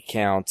on my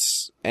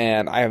accounts,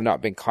 and I have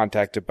not been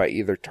contacted by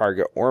either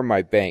Target or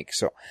my bank.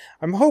 So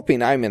I'm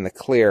hoping I'm in the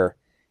clear.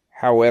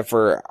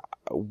 However,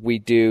 we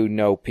do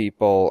know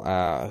people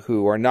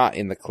who are not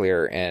in the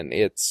clear, and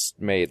it's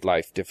made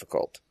life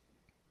difficult.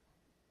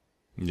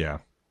 Yeah.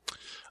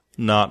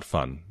 Not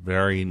fun.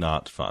 Very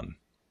not fun.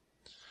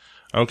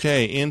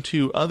 Okay,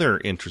 into other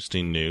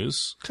interesting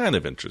news. Kind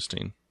of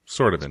interesting.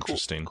 Sort of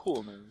interesting.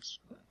 Cool news.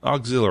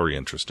 Auxiliary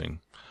interesting.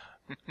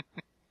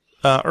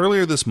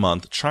 Earlier this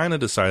month, China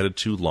decided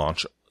to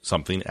launch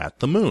something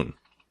at the moon.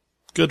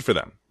 Good for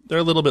them. They're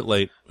a little bit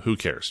late. Who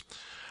cares?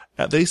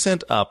 They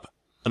sent up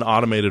an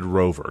automated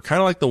rover,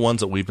 kind of like the ones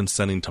that we've been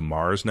sending to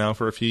Mars now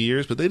for a few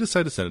years, but they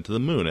decided to send it to the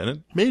moon, and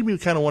it made me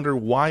kind of wonder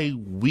why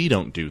we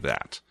don't do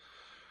that.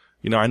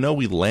 You know, I know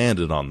we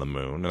landed on the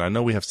moon, and I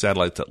know we have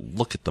satellites that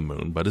look at the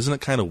moon, but isn't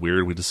it kind of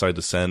weird we decide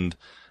to send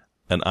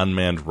an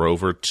unmanned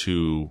rover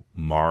to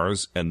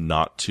Mars and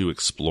not to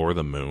explore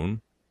the moon?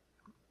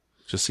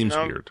 Just seems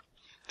weird.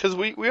 Because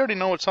we already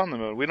know what's on the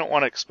moon. We don't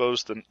want to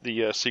expose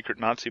the secret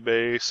Nazi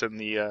base and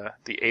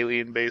the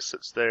alien base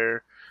that's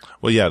there.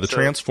 Well, yeah, the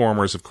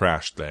Transformers have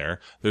crashed there.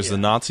 There's the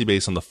Nazi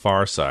base on the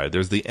far side.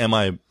 There's the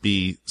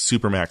MIB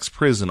Supermax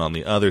prison on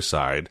the other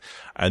side.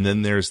 And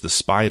then there's the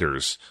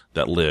spiders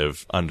that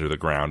live under the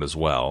ground as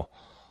well.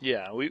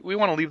 Yeah, we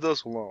want to leave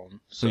those alone.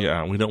 So.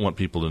 Yeah, we don't want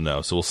people to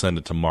know, so we'll send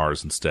it to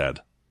Mars instead.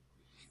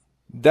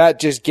 That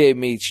just gave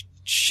me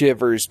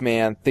shivers,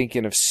 man,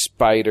 thinking of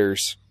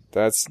spiders.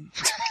 That's...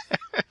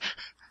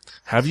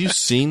 Have you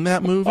seen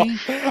that movie?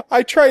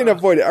 I try and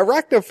avoid it.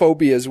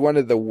 Arachnophobia is one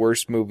of the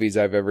worst movies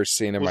I've ever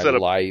seen in my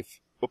life.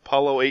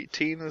 Apollo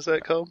 18, is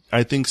that called?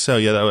 I think so,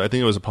 yeah. I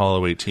think it was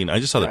Apollo 18. I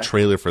just saw the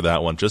trailer for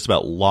that one, just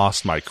about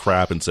lost my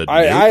crap and said,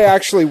 I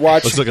actually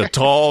watched... Looks like a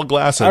tall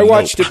glass of I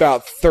watched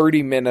about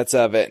 30 minutes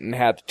of it and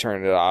had to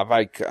turn it off.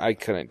 I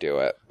couldn't do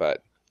it,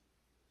 but...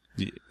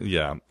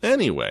 Yeah.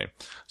 Anyway,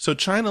 so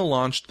China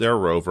launched their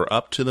rover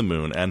up to the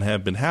moon and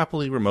have been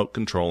happily remote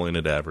controlling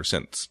it ever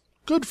since.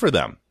 Good for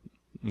them.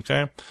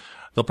 Okay?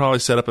 They'll probably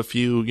set up a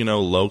few,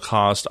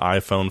 low-cost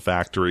iPhone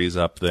factories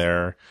up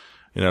there.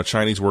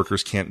 Chinese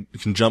workers can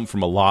jump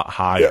from a lot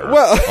higher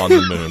on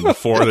the moon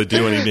before they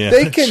do any damage.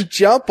 They can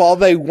jump all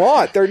they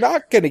want. They're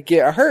not going to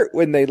get hurt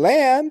when they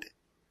land.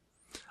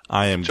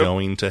 I am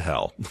going to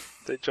hell.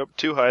 If they jump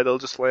too high, they'll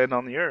just land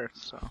on the Earth.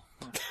 So.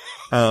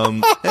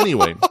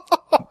 Anyway,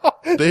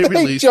 they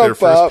released their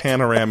first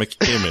panoramic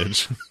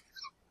image.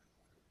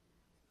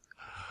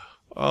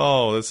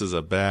 Oh, this is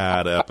a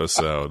bad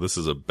episode. This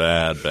is a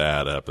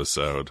bad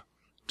episode.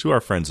 To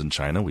our friends in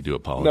China, we do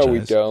apologize. No, we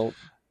don't.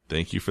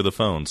 Thank you for the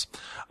phones.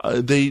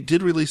 They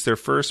did release their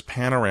first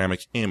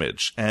panoramic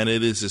image, and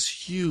it is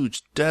this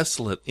huge,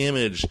 desolate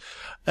image,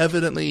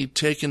 evidently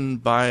taken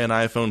by an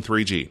iPhone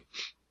 3G.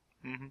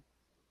 Mm-hmm.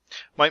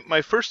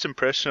 My first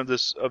impression of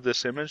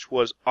this image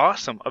was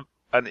awesome.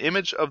 An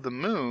image of the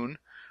moon,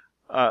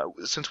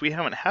 since we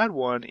haven't had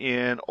one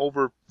in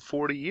over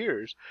 40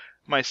 years.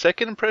 My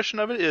second impression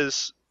of it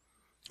is,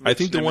 I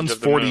think the ones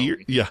 40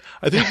 years. Yeah,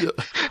 I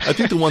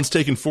think the ones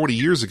taken 40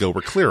 years ago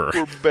were clearer.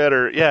 Were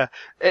better, yeah.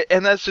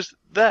 And that's just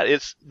that.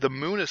 It's the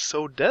moon is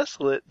so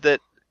desolate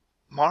that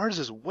Mars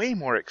is way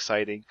more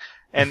exciting.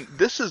 And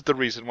this is the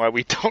reason why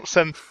we don't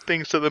send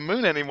things to the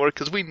moon anymore,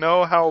 because we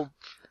know how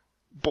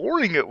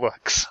boring it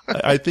looks.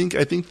 I think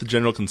the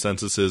general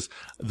consensus is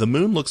the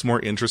moon looks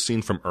more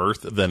interesting from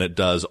Earth than it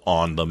does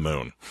on the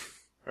moon.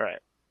 Right.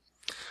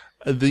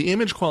 The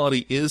image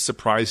quality is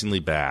surprisingly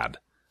bad.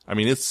 I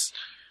mean, it's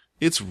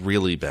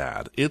really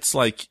bad. It's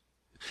like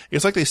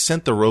they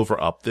sent the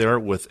rover up there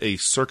with a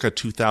circa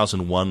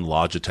 2001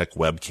 Logitech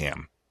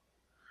webcam.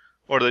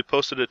 Or they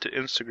posted it to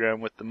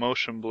Instagram with the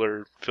motion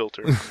blur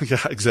filter.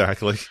 Yeah,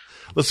 exactly.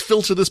 Let's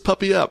filter this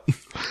puppy up.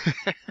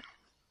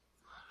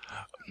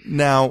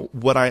 Now,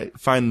 what I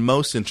find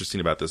most interesting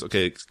about this,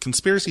 okay,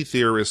 conspiracy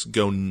theorists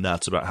go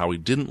nuts about how we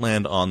didn't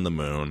land on the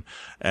moon,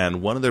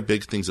 and one of their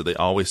big things that they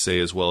always say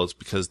is, well, it's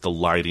because the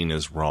lighting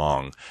is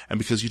wrong, and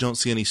because you don't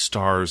see any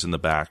stars in the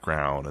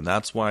background, and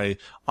that's why,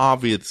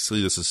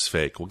 obviously, this is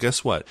fake. Well,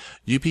 guess what?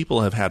 You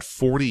people have had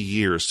 40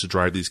 years to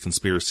drive these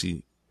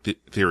conspiracy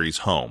theories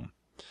home.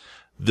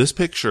 This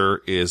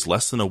picture is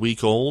less than a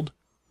week old,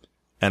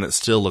 and it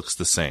still looks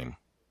the same.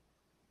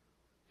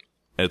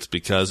 It's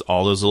because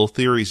all those little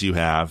theories you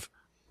have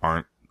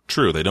aren't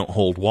true. They don't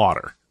hold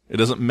water. It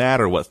doesn't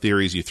matter what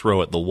theories you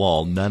throw at the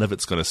wall. None of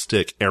it's going to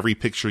stick. Every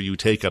picture you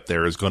take up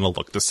there is going to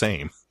look the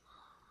same.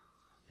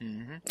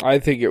 Mm-hmm. I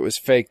think it was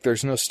fake.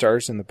 There's no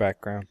stars in the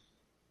background.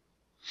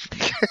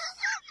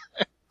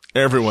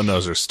 Everyone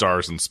knows there's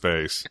stars in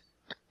space.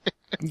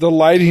 The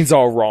lighting's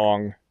all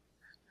wrong.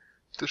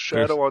 The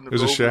shadow on the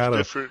rover shadow.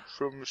 is different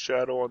from the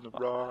shadow on the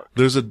rock.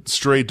 There's a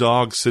stray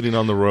dog sitting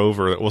on the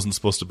rover that wasn't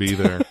supposed to be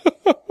there.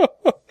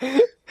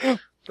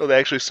 No, they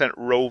actually sent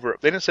rover.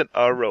 They didn't send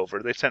a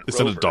rover. They sent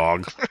a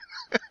dog.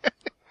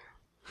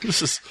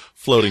 This is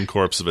floating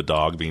corpse of a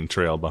dog being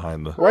trailed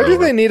behind the Why rover. do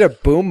they need a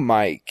boom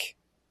mic?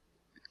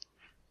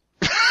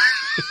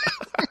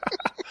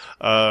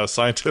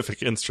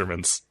 Scientific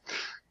instruments.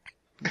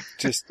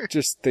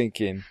 Just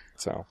thinking.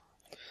 So.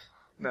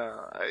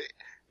 No.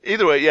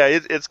 Either way, yeah,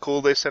 it's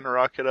cool. They sent a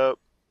rocket up.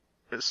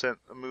 It sent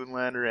a moon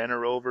lander and a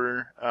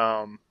rover.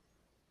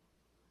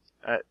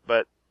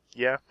 But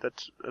yeah,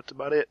 that's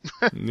about it.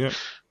 Yep.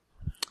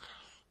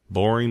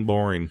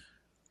 Boring.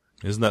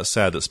 Isn't that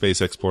sad that space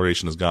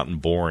exploration has gotten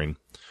boring?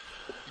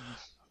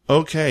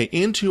 Okay,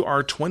 into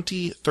our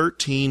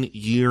 2013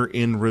 year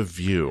in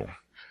review.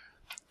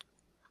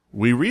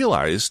 We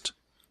realized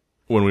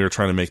when we were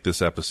trying to make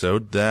this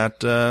episode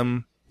that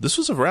this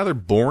was a rather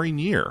boring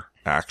year,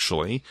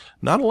 actually.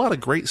 Not a lot of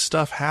great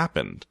stuff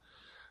happened.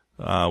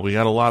 We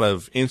got a lot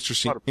of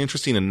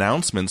interesting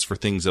announcements for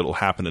things that will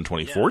happen in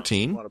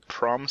 2014. Yeah, a lot of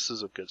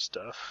promises of good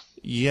stuff.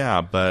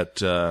 Yeah,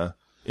 but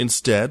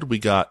instead we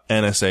got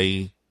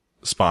NSA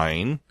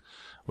spying.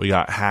 We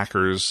got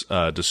hackers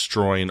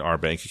destroying our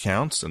bank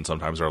accounts and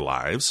sometimes our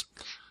lives.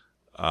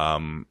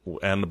 And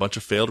a bunch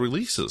of failed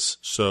releases.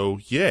 So,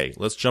 yay,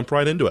 let's jump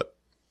right into it.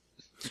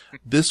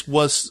 This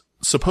was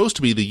supposed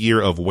to be the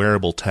year of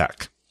wearable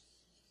tech.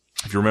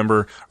 If you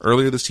remember,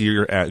 earlier this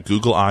year at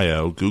Google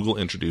I/O, Google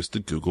introduced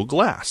the Google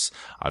Glass.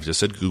 I've just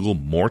said Google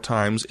more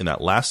times in that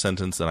last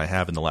sentence than I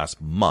have in the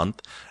last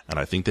month, and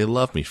I think they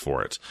love me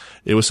for it.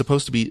 It was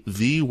supposed to be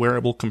the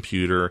wearable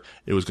computer.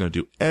 It was going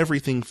to do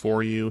everything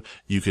for you.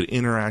 You could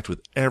interact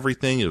with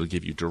everything. It would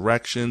give you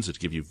directions. It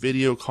would give you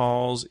video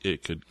calls.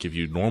 It could give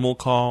you normal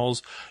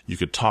calls. You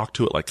could talk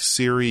to it like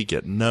Siri,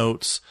 get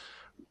notes,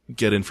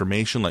 get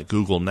information like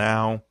Google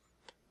Now.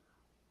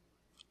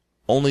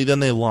 Only then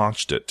they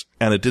launched it,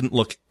 and it didn't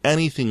look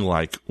anything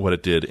like what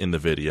it did in the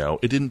video.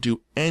 It didn't do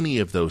any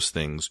of those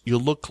things. You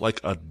look like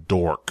a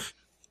dork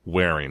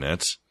wearing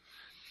it.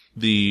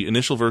 The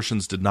initial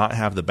versions did not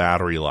have the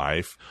battery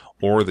life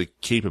or the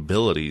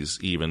capabilities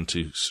even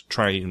to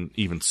try and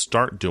even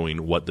start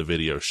doing what the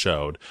video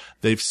showed.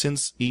 They've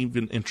since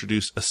even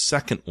introduced a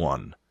second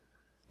one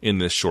in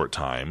this short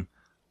time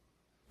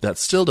that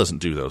still doesn't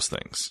do those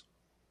things.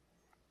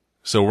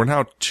 So we're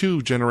now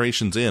 2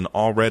 generations in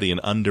already in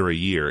under a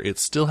year. It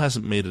still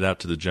hasn't made it out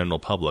to the general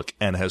public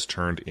and has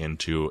turned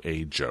into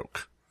a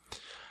joke.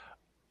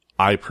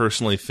 I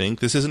personally think,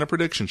 this isn't a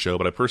prediction show,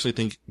 but I personally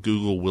think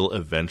Google will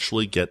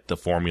eventually get the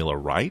formula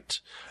right.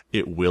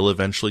 It will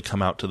eventually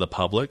come out to the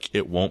public.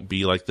 It won't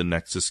be like the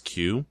Nexus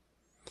Q.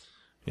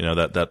 You know,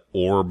 that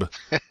Orb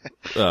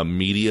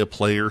media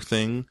player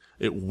thing.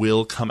 It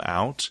will come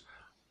out,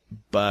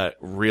 but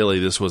really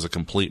this was a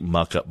complete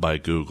muck up by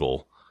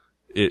Google.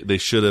 They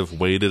should have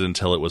waited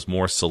until it was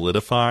more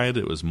solidified,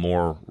 it was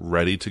more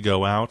ready to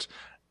go out,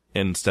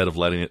 instead of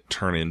letting it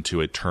turn into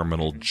a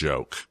terminal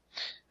joke.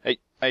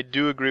 I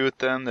do agree with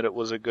them that it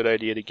was a good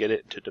idea to get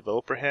it into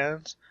developer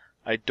hands.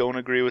 I don't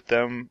agree with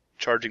them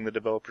charging the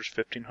developers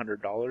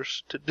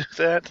 $1,500 to do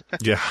that.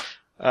 Yeah.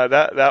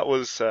 That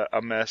was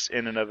a mess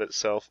in and of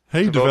itself.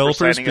 Hey,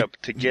 developers signing up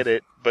to get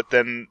it, but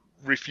then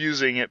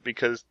refusing it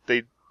because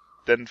they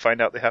then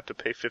find out they have to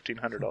pay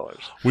 $1,500.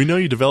 We know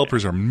you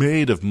developers are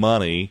made of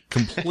money,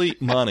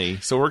 complete money,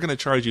 so we're going to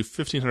charge you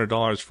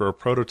 $1,500 for a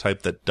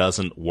prototype that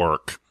doesn't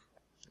work.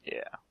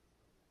 Yeah.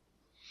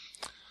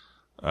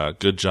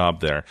 Good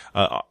job there.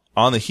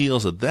 On the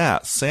heels of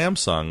that,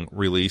 Samsung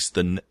released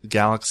the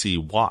Galaxy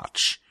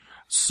Watch.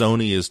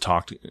 Sony is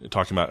talking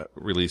about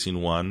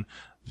releasing one.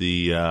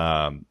 The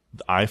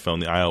iPhone,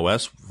 the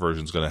iOS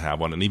version is going to have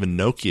one, and even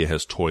Nokia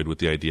has toyed with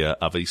the idea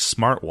of a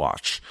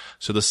smartwatch.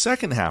 So the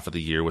second half of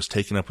the year was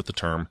taken up with the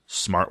term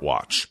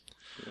smartwatch.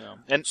 Yeah.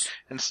 And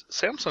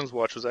Samsung's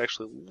watch was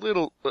actually a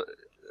little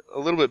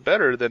bit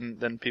better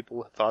than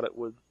people thought it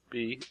would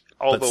be,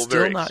 although but still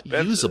very not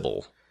expensive.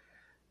 usable.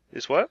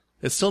 Is what?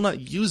 It's still not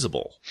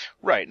usable.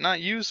 Right,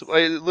 not usable.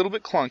 A little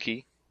bit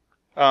clunky.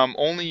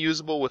 Only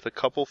usable with a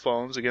couple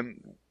phones.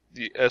 Again,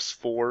 the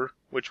S4,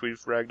 which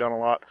we've ragged on a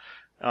lot,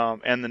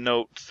 and the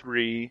Note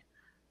 3.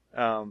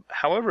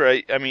 However,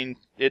 I mean,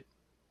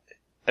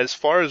 as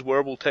far as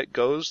wearable tech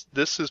goes,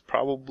 this is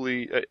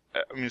probably,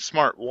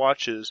 smart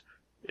watches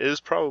is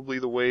probably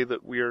the way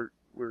that we're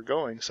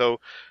going. So,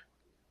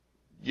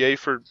 yay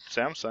for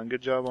Samsung.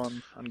 Good job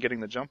on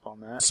getting the jump on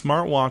that.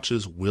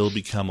 Smartwatches will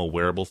become a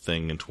wearable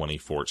thing in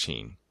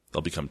 2014.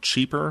 They'll become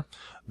cheaper.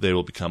 They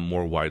will become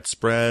more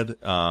widespread,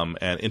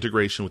 and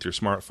integration with your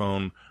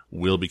smartphone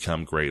will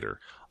become greater.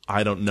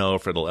 I don't know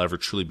if it'll ever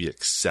truly be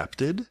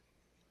accepted.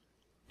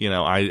 You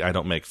know, I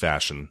don't make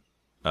fashion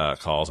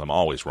calls. I'm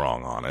always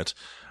wrong on it.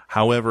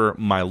 However,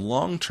 my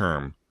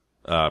long-term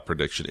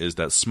prediction is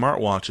that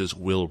smartwatches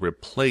will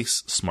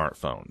replace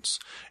smartphones.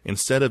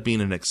 Instead of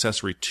being an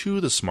accessory to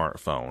the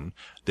smartphone,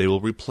 they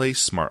will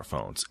replace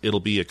smartphones. It'll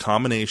be a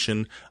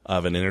combination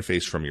of an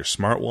interface from your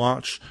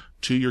smartwatch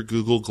to your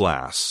Google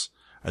Glass,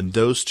 and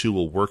those two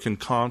will work in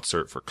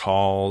concert for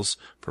calls,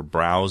 for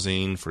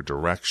browsing, for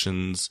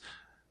directions.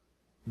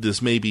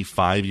 This may be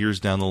 5 years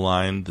down the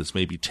line, this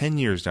may be 10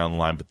 years down the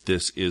line, but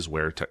this is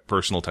where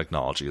personal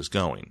technology is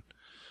going.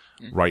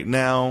 Right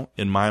now,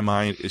 in my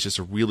mind, it's just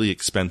a really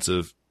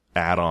expensive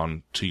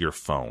add-on to your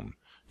phone.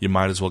 You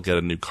might as well get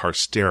a new car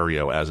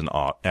stereo as an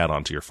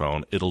add-on to your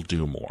phone. It'll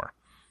do more.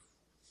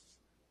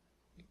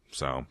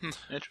 So.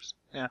 Interesting.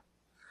 Yeah.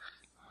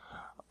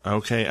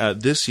 Okay.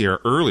 This year,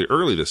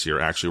 early this year,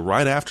 actually,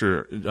 right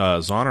after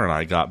Zoner and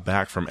I got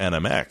back from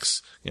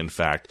NMX, in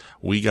fact,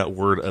 we got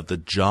word of the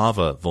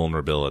Java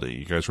vulnerability.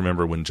 You guys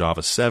remember when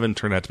Java 7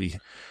 turned out to be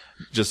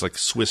just like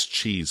Swiss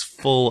cheese,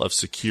 full of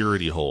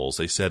security holes.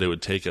 They said it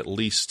would take at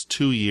least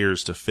 2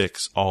 years to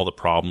fix all the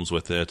problems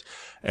with it.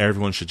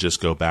 Everyone should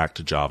just go back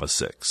to Java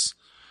 6.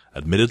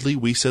 Admittedly,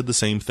 we said the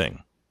same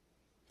thing,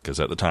 because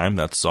at the time,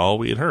 that's all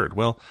we had heard.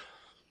 Well,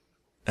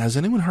 has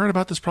anyone heard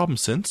about this problem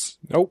since?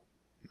 Nope.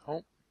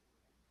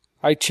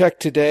 I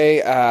checked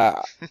today.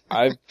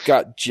 I've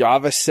got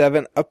Java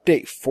 7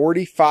 update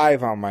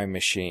 45 on my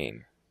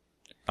machine.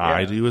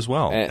 I do as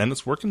well, and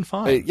it's working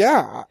fine.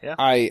 Yeah.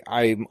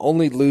 I'm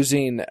only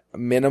losing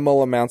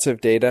minimal amounts of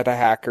data to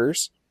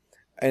hackers,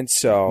 and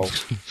so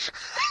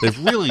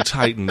they've really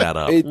tightened that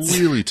up.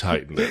 Really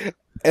tightened it.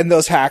 And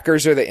those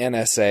hackers are the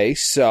NSA,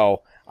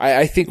 so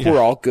I think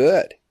we're all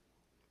good.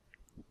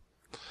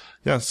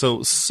 Yeah.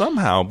 So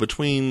somehow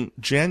between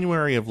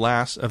January of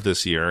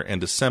this year and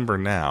December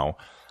now,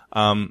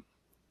 Oracle's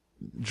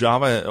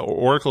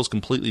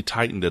completely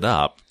tightened it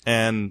up,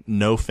 and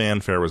no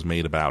fanfare was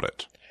made about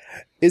it.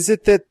 Is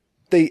it that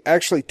they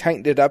actually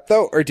tightened it up,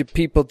 though, or did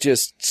people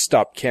just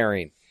stop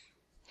caring?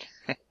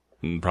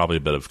 Probably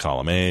a bit of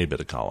column A, a bit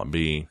of column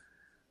B.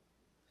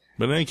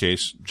 But in any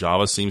case,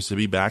 Java seems to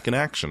be back in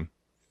action.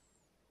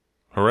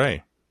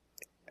 Hooray.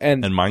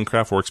 And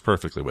Minecraft works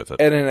perfectly with it.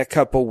 And in a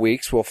couple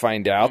weeks, we'll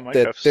find out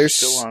that there's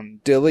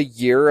still a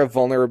year of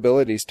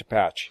vulnerabilities to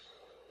patch.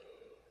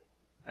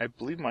 I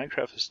believe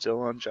Minecraft is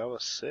still on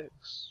Java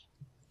 6.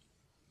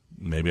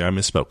 Maybe I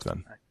misspoke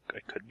then. I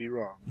could be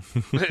wrong.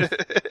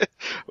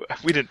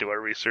 We didn't do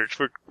our research.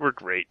 We're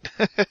great.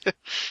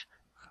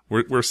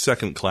 We're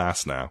second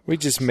class now. We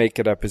just make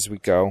it up as we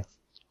go.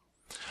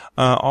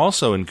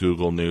 Also in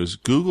Google news,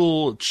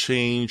 Google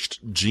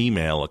changed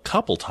Gmail a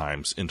couple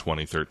times in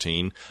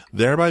 2013,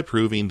 thereby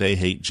proving they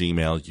hate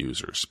Gmail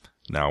users.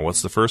 Now,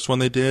 what's the first one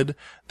they did?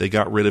 They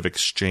got rid of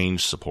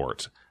Exchange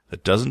support.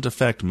 That doesn't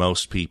affect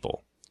most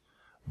people.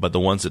 But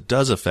the ones it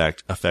does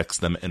affects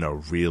them in a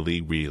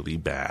really, really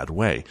bad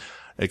way.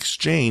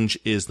 Exchange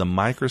is the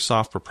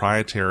Microsoft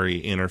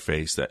proprietary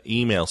interface that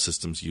email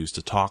systems use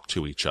to talk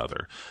to each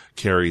other.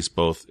 Carries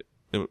both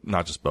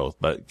not just both,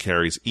 but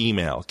carries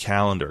email,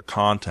 calendar,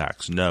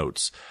 contacts,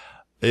 notes.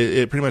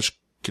 It pretty much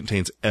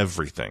contains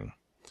everything.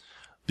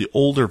 The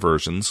older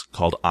versions,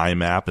 called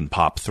IMAP and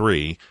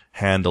POP3,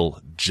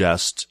 handle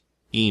just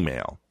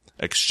email.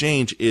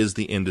 Exchange is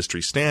the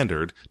industry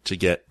standard to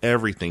get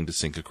everything to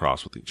sync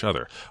across with each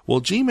other.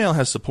 Well, Gmail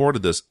has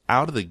supported this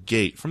out of the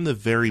gate from the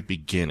very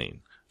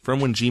beginning, from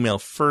when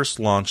Gmail first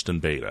launched in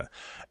beta.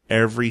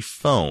 Every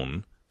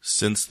phone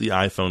since the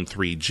iPhone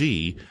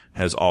 3G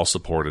has all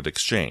supported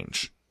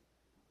Exchange.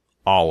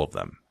 All of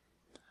them.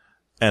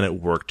 And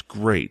it worked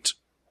great.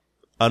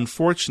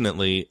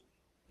 Unfortunately,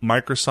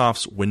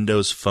 Microsoft's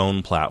Windows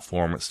Phone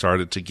platform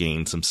started to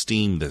gain some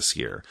steam this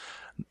year.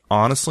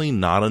 Honestly,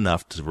 not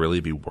enough to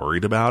really be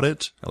worried about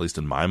it, at least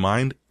in my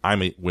mind.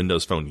 I'm a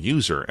Windows Phone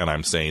user, and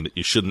I'm saying that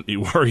you shouldn't be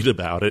worried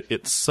about it.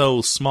 It's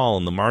so small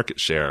in the market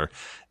share,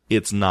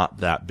 it's not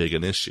that big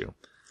an issue.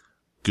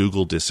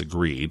 Google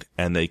disagreed,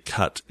 and they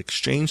cut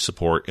Exchange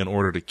support in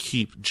order to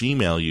keep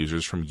Gmail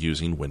users from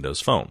using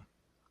Windows Phone.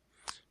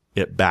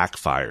 It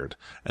backfired,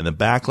 and the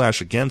backlash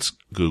against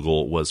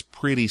Google was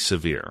pretty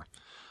severe.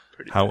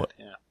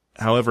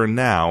 However,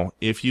 now,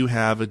 if you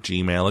have a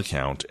Gmail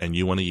account and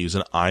you want to use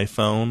an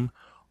iPhone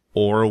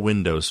or a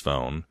Windows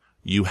Phone,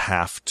 you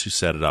have to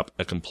set it up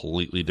a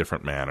completely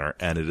different manner,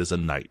 and it is a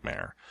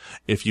nightmare.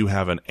 If you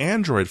have an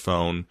Android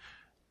phone,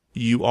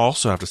 you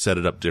also have to set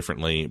it up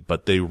differently,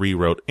 but they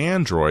rewrote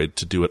Android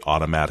to do it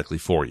automatically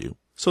for you.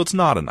 So it's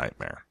not a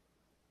nightmare.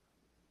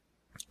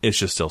 It's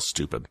just still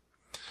stupid.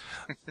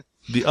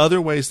 The other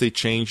ways they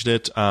changed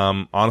it,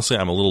 honestly,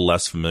 I'm a little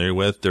less familiar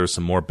with. There's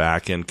some more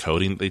back-end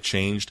coding that they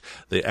changed.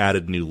 They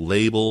added new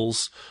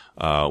labels,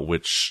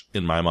 which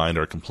in my mind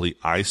are a complete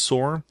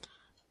eyesore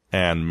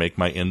and make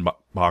my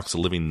inbox a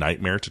living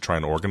nightmare to try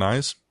and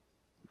organize.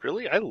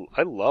 Really? I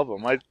love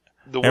them.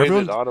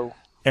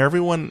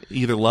 Everyone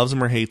either loves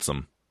them or hates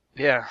them.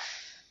 Yeah.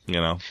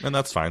 You know, and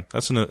that's fine.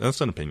 That's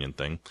an opinion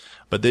thing.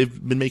 But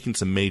they've been making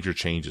some major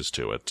changes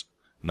to it.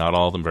 Not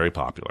all of them very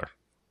popular.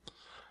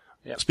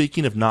 Yep.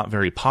 Speaking of not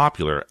very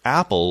popular,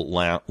 Apple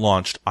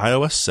launched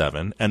iOS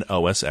 7 and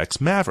OS X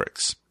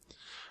Mavericks.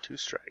 Two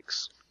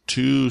strikes.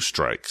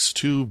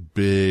 Two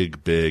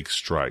big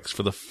strikes.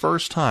 For the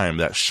first time,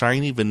 that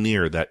shiny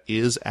veneer that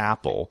is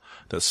Apple,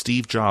 that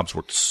Steve Jobs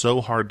worked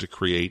so hard to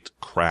create,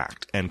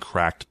 cracked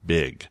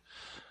big.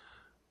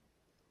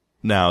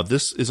 Now,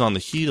 this is on the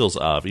heels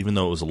of, even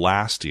though it was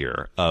last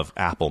year, of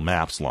Apple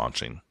Maps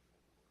launching.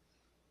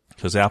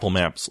 Because Apple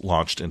Maps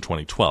launched in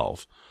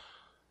 2012.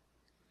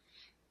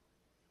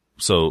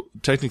 So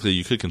technically,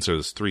 you could consider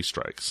this three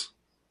strikes.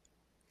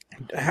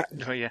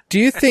 Oh, yeah. Do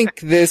you think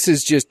this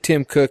is just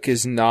Tim Cook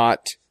is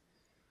not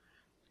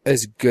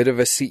as good of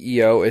a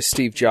CEO as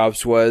Steve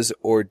Jobs was,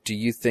 or do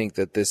you think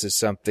that this is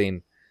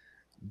something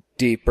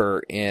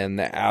deeper in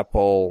the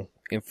Apple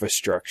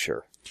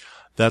infrastructure?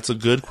 That's a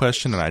good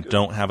question, and I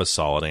don't have a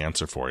solid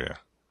answer for you.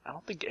 I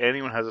don't think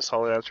anyone has a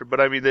solid answer, but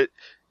I mean that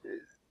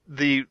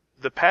the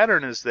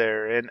pattern is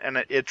there, and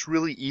it's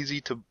really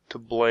easy to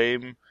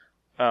blame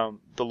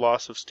the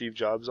loss of Steve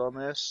Jobs on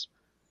this,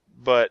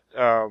 but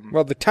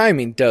well, the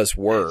timing does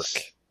work.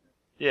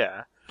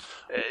 Yeah,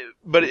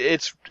 but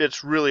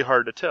it's really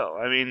hard to tell.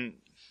 I mean,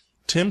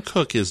 Tim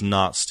Cook is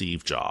not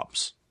Steve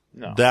Jobs.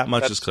 No, that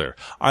much is clear.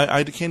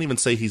 I can't even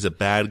say he's a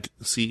bad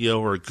CEO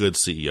or a good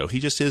CEO. He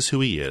just is who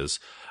he is.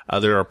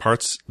 There are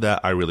parts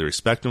that I really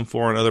respect him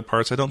for, and other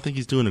parts I don't think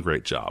he's doing a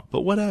great job.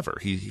 But whatever,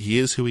 he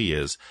is who he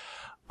is.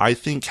 I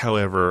think,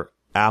 however,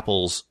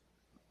 Apple's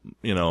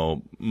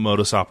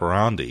modus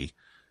operandi,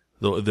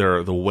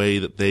 the way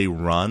that they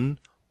run,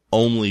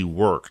 only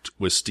worked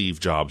with Steve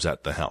Jobs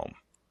at the helm.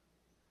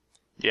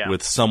 Yeah.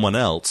 With someone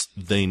else,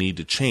 they need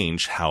to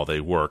change how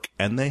they work,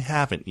 and they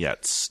haven't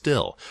yet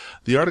still.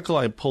 The article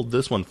I pulled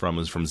this one from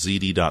is from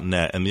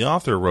ZD.net, and the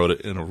author wrote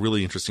it in a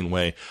really interesting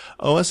way.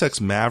 OS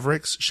X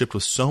Mavericks shipped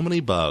with so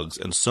many bugs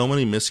and so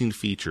many missing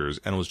features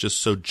and was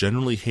just so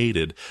generally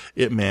hated,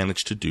 it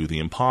managed to do the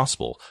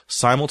impossible.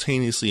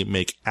 Simultaneously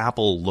make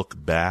Apple look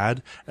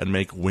bad and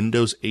make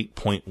Windows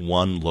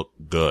 8.1 look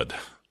good.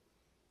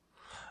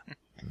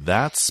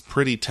 That's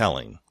pretty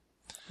telling.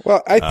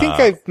 Well, I think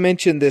I've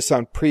mentioned this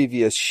on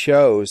previous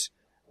shows,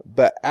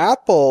 but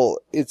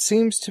Apple, it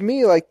seems to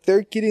me like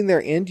they're getting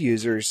their end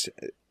users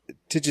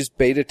to just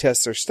beta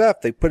test their stuff.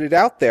 They put it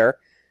out there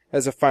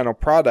as a final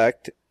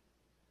product,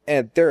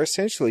 and they're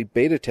essentially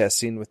beta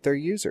testing with their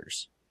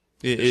users.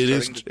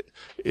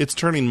 It's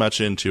turning much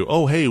into,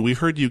 oh, hey, we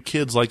heard you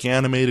kids like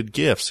animated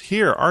GIFs.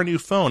 Here, our new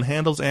phone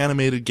handles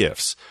animated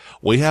GIFs.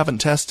 We haven't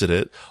tested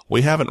it.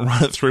 We haven't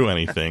run it through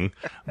anything,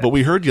 but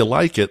we heard you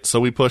like it, so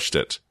we pushed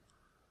it.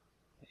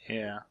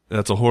 Yeah.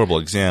 That's a horrible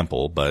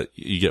example, but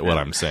you get what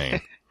I'm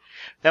saying.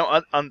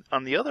 Now,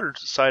 on the other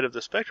side of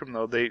the spectrum,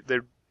 though, they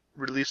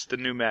released the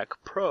new Mac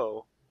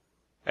Pro,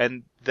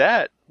 and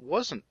that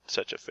wasn't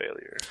such a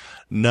failure.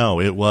 No,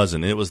 it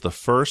wasn't. It was the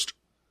first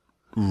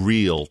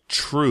real,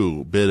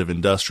 true bit of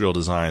industrial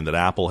design that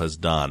Apple has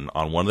done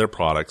on one of their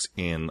products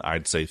in,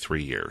 I'd say,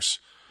 3 years.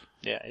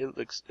 Yeah, it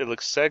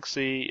looks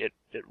sexy.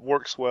 It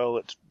works well.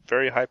 It's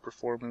very high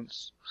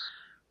performance.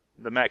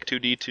 The Mac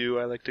 2D2,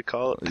 I like to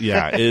call it.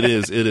 Yeah, it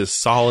is. It is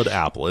solid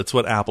Apple. It's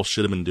what Apple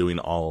should have been doing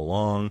all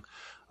along,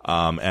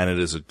 and it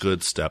is a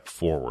good step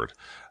forward.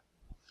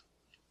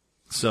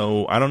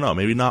 So, I don't know.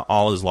 Maybe not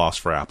all is lost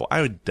for Apple.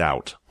 I would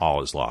doubt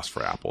all is lost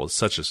for Apple. It's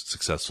such a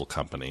successful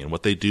company, and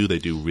what they do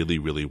really,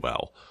 really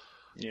well.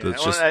 Yeah,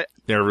 It's just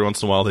every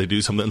once in a while they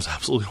do something that's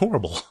absolutely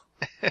horrible.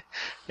 Yeah,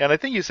 and I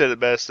think you said it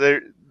best.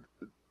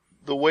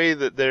 The way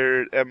that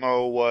their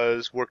MO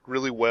worked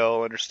really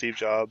well under Steve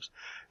Jobs.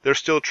 They're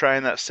still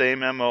trying that same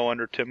MO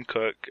under Tim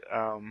Cook,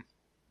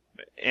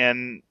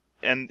 and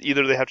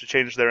either they have to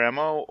change their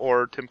MO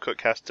or Tim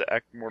Cook has to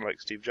act more like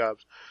Steve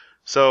Jobs.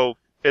 So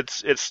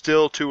it's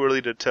still too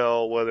early to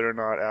tell whether or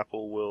not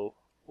Apple will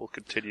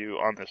continue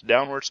on this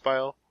downward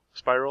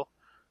spiral,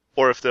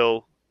 or if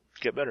they'll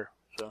get better.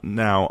 So.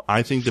 Now,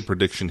 I think the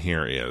prediction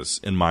here is,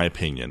 in my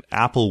opinion,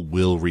 Apple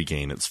will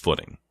regain its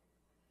footing.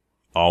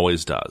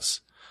 Always does.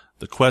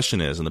 The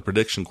question is, and the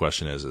prediction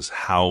question is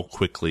how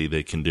quickly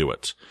they can do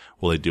it.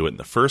 Will they do it in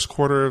the first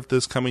quarter of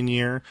this coming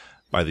year,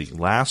 by the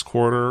last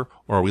quarter,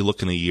 or are we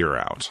looking a year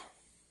out?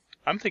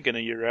 I'm thinking a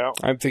year out.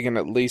 I'm thinking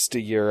at least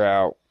a year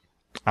out.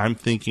 I'm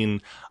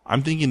thinking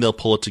they'll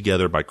pull it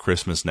together by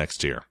Christmas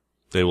next year.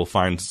 They will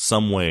find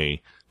some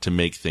way to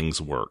make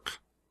things work.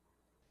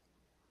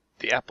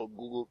 The Apple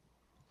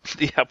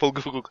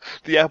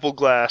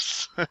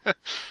Glass. I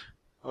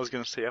was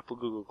going to say Apple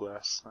Google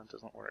Glass. That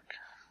doesn't work.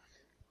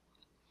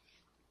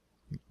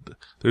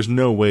 There's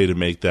no way to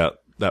make that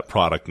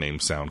product name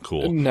sound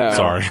cool. No.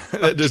 Sorry.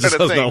 It just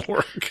does not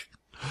work.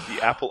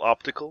 The Apple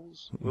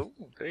Opticals. Oh,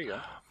 there you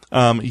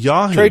go.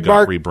 Yahoo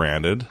Trademark. got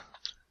rebranded.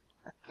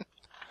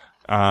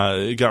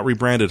 It got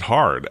rebranded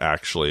hard,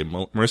 actually.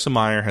 Marissa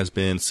Mayer has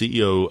been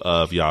CEO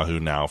of Yahoo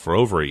now for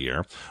over a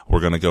year. We're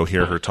going to go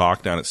hear her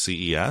talk down at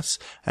CES,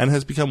 and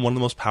has become one of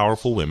the most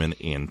powerful women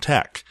in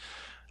tech.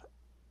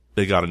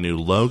 They got a new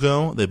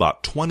logo. They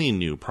bought 20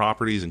 new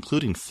properties,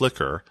 including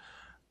Flickr,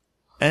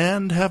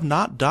 and have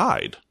not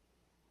died.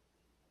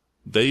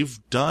 They've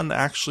done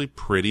actually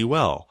pretty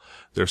well.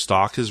 Their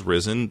stock has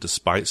risen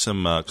despite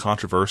some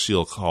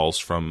controversial calls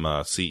from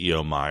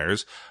CEO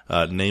Myers,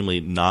 namely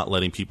not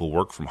letting people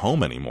work from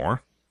home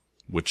anymore,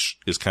 which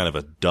is kind of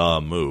a duh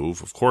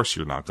move. Of course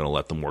you're not going to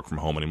let them work from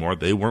home anymore.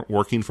 They weren't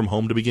working from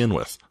home to begin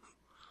with.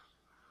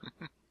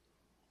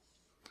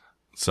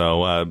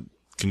 So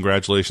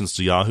congratulations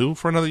to Yahoo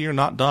for another year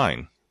not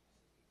dying.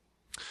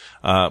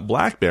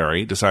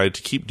 BlackBerry decided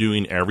to keep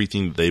doing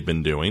everything that they've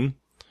been doing,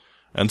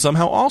 and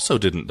somehow also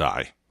didn't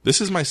die. This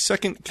is my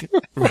second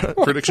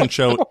prediction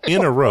show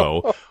in a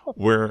row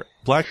where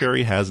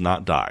BlackBerry has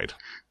not died.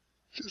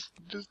 Just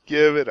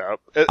give it up.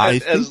 I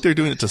think they're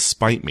doing it to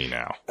spite me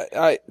now.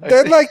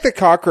 They're like the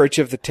cockroach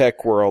of the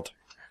tech world.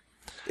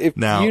 If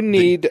Now, you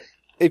need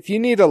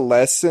a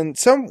lesson,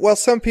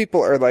 some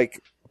people are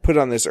like put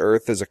on this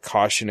earth as a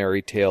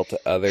cautionary tale to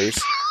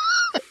others.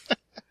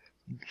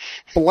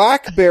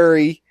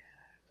 BlackBerry,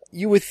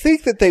 you would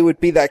think that they would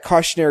be that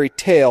cautionary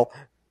tale,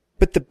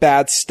 but the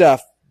bad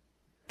stuff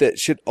that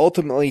should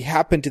ultimately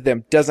happen to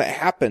them doesn't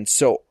happen.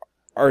 So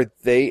are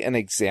they an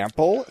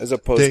example as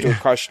opposed to a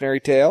cautionary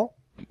tale?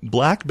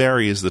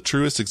 BlackBerry is the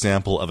truest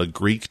example of a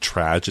Greek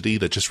tragedy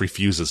that just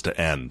refuses to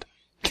end.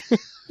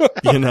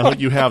 You know,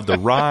 you have the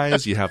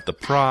rise, you have the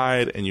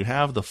pride, and you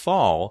have the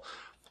fall,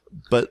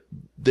 but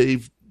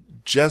they've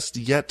just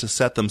yet to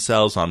set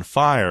themselves on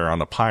fire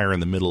on a pyre in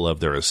the middle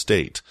of their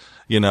estate.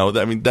 You know,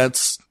 I mean,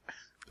 that's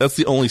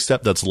the only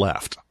step that's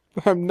left.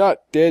 I'm not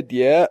dead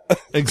yet.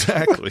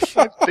 Exactly.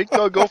 I think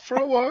I'll go for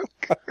a walk.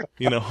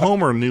 You know,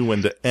 Homer knew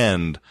when to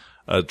end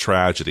a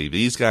tragedy.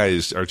 These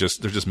guys they're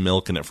just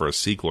milking it for a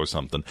sequel or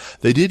something.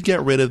 They did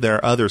get rid of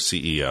their other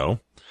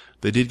CEO.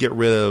 They did get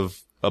rid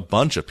of a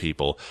bunch of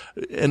people.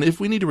 And if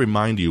we need to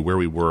remind you where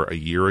we were a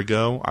year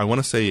ago, I want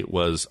to say it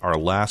was our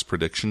last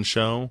prediction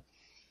show.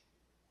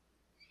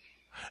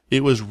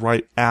 It was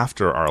right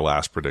after our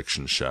last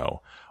prediction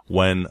show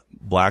when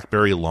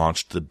BlackBerry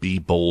launched the Be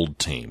Bold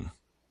team.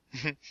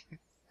 Do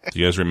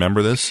you guys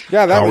remember this?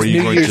 Yeah, that was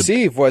New Year's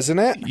Eve, wasn't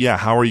it? Yeah,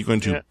 how are you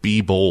going to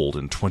be bold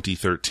in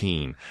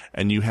 2013?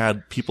 And you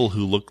had people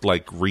who looked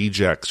like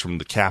rejects from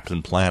the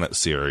Captain Planet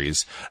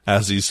series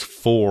as these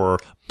 4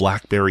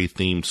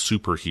 BlackBerry-themed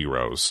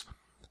superheroes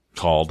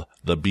called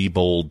the Be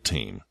Bold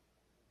team.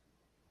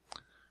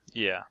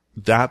 Yeah.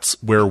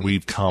 That's where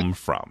we've come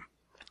from.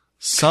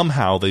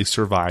 Somehow they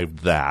survived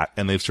that,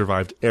 and they've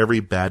survived every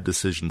bad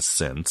decision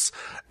since,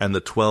 and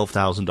the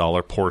 $12,000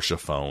 Porsche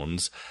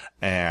phones,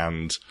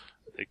 and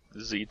like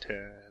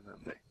Z10.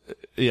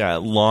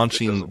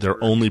 Launching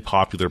their only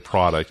popular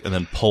product and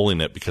then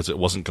pulling it because it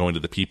wasn't going to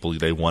the people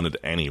they wanted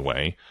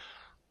anyway.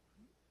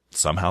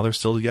 Somehow they're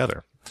still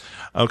together.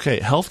 Okay,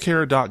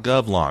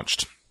 healthcare.gov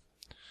launched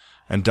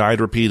and died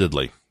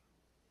repeatedly.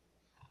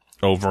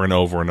 Over and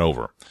over and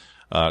over.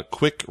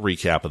 Quick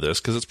recap of this,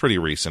 because it's pretty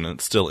recent, and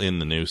it's still in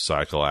the news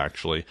cycle,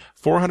 actually.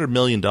 $400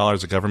 million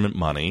of government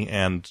money,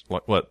 and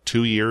what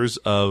 2 years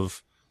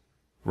of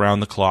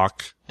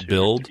round-the-clock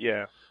build?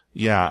 Yeah.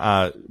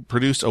 Yeah,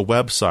 produced a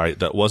website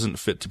that wasn't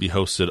fit to be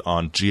hosted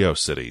on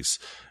GeoCities.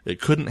 It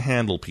couldn't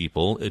handle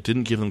people. It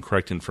didn't give them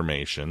correct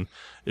information.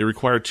 It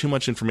required too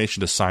much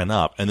information to sign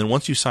up. And then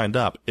once you signed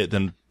up, it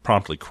then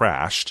promptly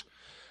crashed.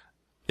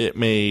 It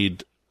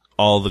made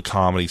all the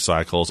comedy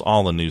cycles,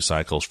 all the news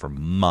cycles for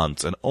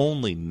months. And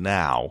only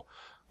now,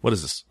 what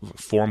is this,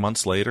 4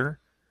 months later,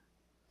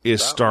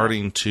 is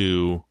starting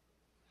to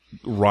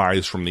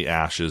rise from the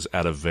ashes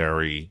at a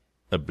very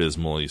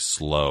abysmally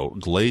slow,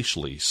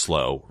 glacially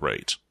slow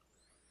rate.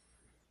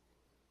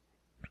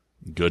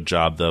 Good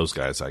job, those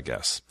guys, I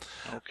guess.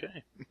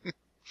 Okay.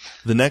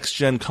 The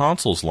next-gen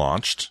consoles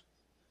launched,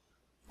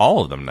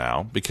 all of them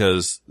now,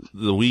 because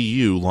the Wii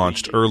U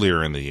launched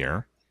earlier in the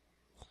year,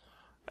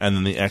 and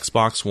then the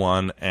Xbox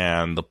One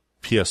and the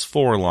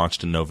PS4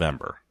 launched in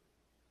November.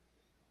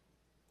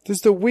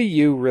 Does the Wii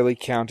U really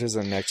count as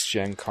a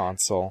next-gen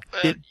console?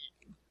 It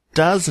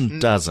does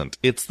and doesn't.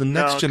 It's the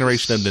next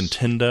generation of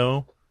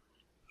Nintendo.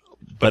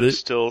 But it's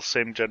still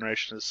same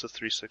generation as the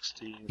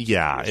 360.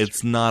 Yeah,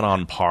 it's not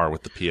on par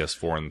with the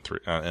PS4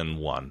 and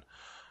 1.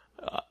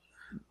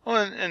 Well,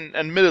 and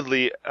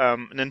admittedly,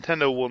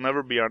 Nintendo will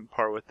never be on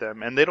par with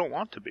them, and they don't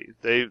want to be.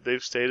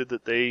 They've stated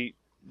that they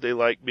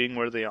like being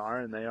where they are,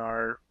 and they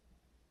are.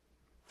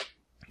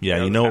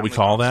 Yeah, you know what we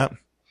call that?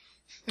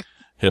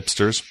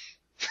 Hipsters.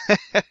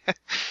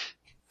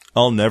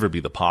 I'll never be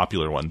the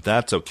popular one.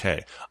 That's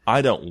okay.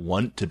 I don't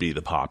want to be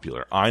the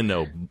popular. I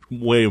know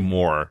way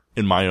more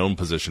in my own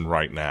position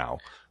right now.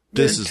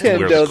 This is where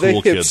the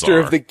cool kids are. Nintendo, the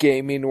hipster of the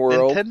gaming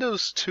world.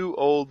 Nintendo's too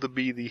old to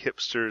be the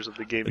hipsters of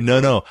the gaming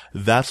world. No.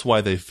 That's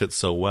why they fit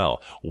so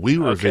well. We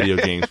were video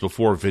games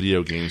before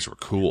video games were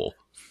cool.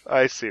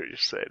 I see what you're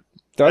saying.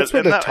 That's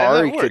what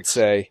Atari could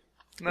say.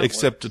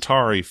 Except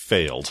Atari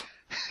failed.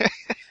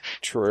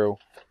 True.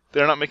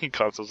 They're not making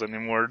consoles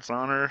anymore,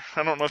 Donner.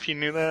 I don't know if you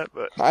knew that,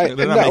 but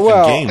they're not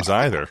making games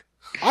either.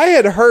 I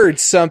had heard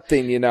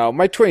something,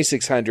 my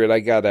 2600,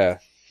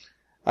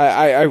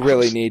 I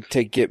really need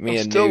to get me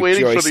a new joystick for it. I'm still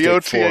waiting for the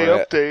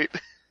OTA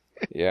update.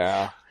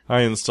 Yeah.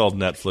 I installed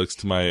Netflix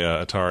to my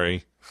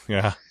Atari.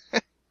 Yeah.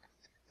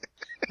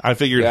 I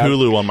figured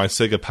Hulu on my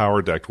Sega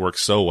Power Deck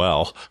works so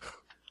well.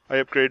 I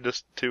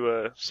upgraded to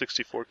a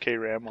 64K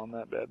RAM on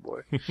that bad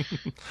boy.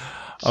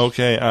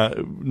 Okay,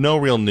 no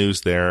real news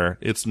there.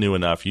 It's new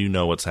enough. You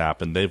know what's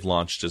happened. They've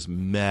launched just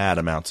mad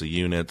amounts of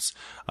units.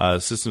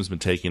 System's been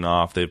taking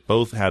off. They've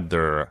both had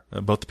both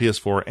the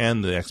PS4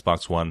 and the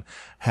Xbox One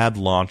had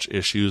launch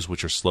issues,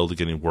 which are slowly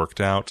getting worked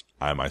out.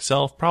 I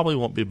myself probably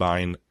won't be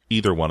buying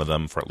either one of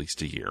them for at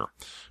least a year.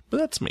 But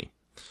that's me.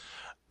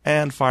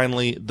 And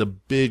finally, the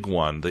big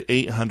one, the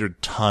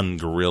 800-ton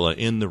gorilla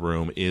in the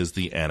room is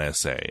the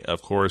NSA.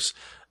 Of course,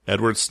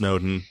 Edward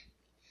Snowden,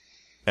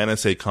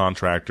 NSA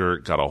contractor,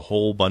 got a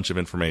whole bunch of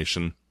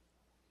information,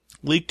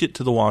 leaked it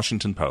to the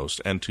Washington Post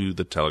and to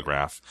the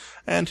Telegraph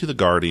and to the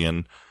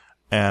Guardian,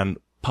 and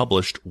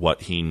published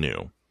what he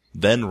knew.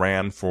 Then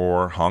ran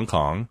for Hong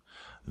Kong,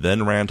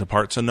 then ran to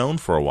parts unknown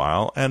for a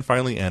while, and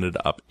finally ended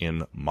up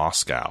in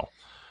Moscow.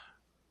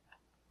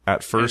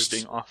 At first,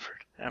 being offered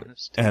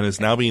amnesty. And is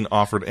now being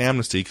offered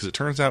amnesty because it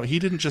turns out he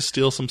didn't just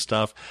steal some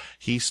stuff,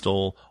 he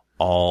stole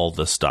all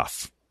the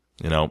stuff.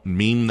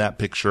 Meme that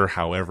picture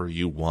however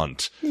you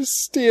want.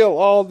 Steal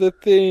all the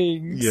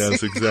things.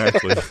 Yes,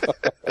 exactly.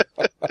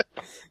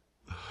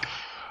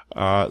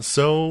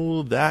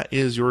 So that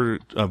is your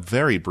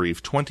very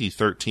brief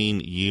 2013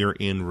 year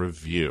in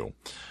review.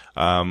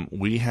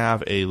 We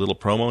have a little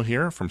promo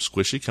here from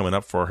Squishy coming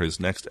up for his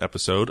next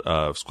episode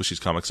of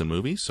Squishy's Comics and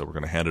Movies, so we're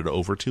going to hand it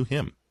over to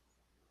him.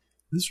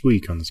 This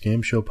week on the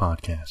Scam Show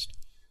podcast,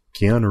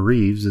 Keanu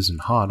Reeves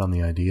isn't hot on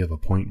the idea of a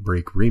Point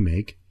Break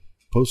remake,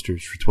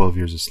 posters for 12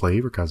 Years a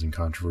Slave are causing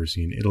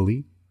controversy in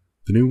Italy,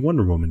 the new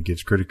Wonder Woman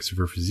gives critics of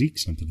her physique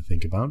something to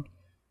think about,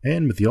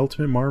 and with the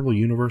Ultimate Marvel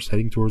Universe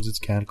heading towards its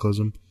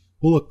cataclysm,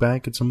 we'll look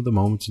back at some of the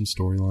moments and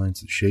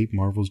storylines that shape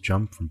Marvel's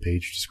jump from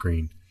page to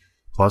screen.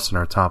 Plus, in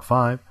our top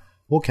 5,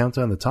 we'll count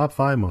down the top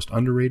 5 most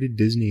underrated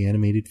Disney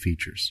animated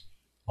features.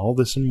 All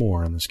this and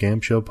more on the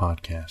Scam Show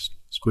podcast.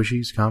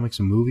 Squishy's Comics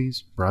and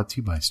Movies, brought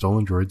to you by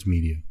Stolen Droids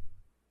Media.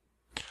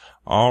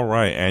 All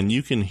right, and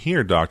you can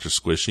hear Dr.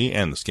 Squishy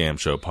and the Scam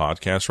Show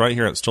podcast right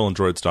here at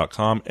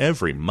StolenDroids.com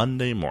every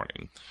Monday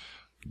morning.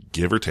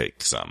 Give or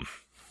take some.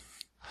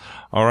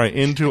 All right,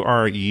 into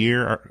our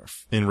year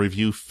in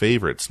review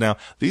favorites. Now,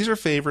 these are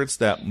favorites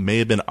that may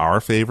have been our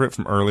favorite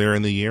from earlier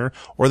in the year,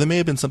 or they may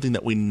have been something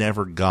that we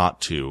never got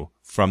to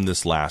from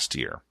this last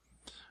year.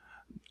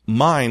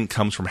 Mine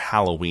comes from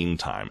Halloween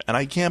time, and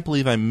I can't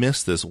believe I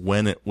missed this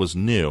when it was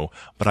new,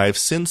 but I have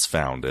since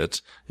found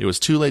it. It was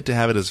too late to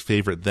have it as a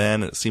favorite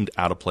then, it seemed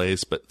out of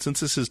place, but since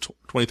this is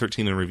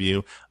 2013 in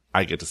review,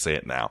 I get to say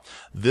it now.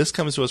 This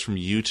comes to us from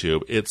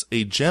YouTube. It's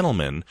a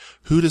gentleman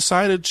who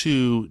decided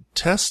to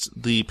test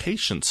the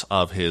patience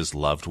of his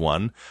loved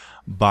one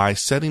by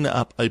setting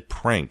up a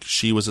prank.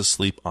 She was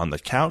asleep on the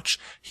couch.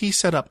 He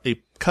set up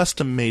a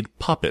custom-made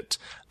puppet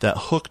that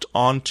hooked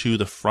onto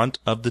the front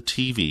of the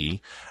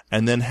TV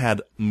and then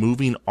had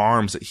moving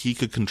arms that he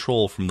could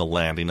control from the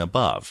landing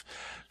above.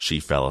 She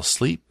fell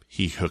asleep.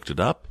 He hooked it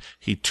up.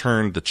 He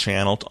turned the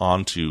channel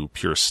onto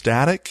pure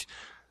static,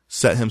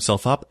 set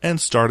himself up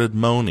and started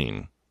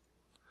moaning.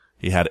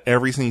 He had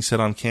everything set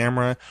on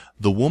camera.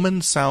 The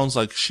woman sounds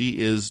like she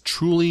is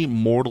truly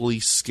mortally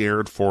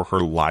scared for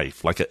her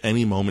life, like at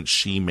any moment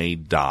she may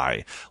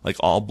die. Like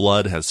all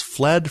blood has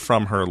fled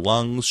from her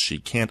lungs. She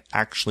can't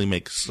actually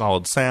make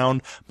solid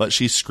sound, but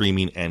she's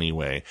screaming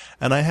anyway.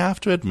 And I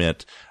have to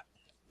admit,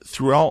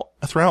 throughout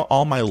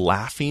all my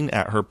laughing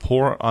at her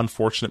poor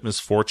unfortunate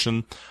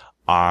misfortune,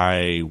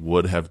 I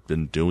would have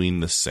been doing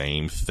the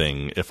same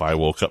thing if I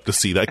woke up to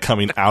see that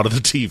coming out of the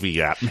TV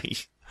at me.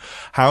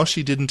 How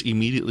she didn't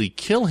immediately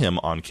kill him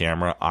on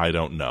camera, I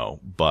don't know,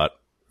 but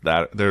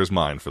there's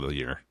mine for the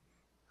year.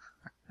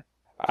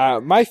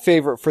 My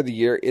favorite for the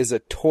year is a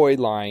toy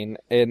line,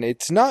 and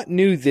it's not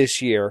new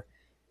this year.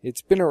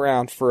 It's been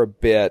around for a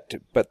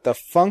bit, but the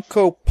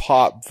Funko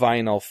Pop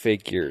vinyl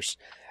figures.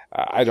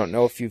 I don't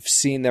know if you've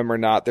seen them or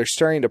not. They're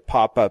starting to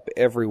pop up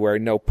everywhere,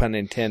 no pun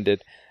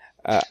intended.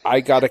 I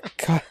got a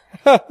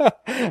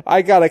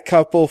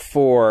couple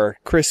for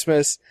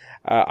Christmas.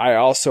 I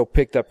also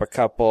picked up a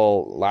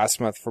couple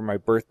last month for my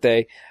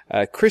birthday.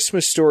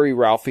 Christmas Story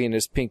Ralphie in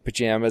his pink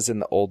pajamas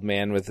and the old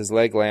man with his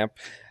leg lamp.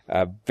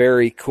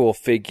 Very cool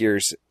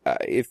figures.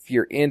 If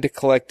you're into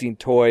collecting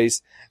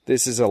toys,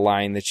 this is a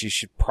line that you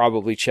should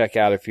probably check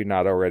out if you're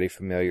not already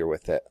familiar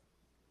with it.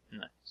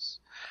 Nice.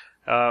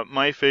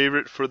 My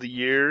favorite for the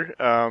year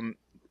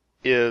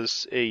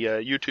is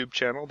a YouTube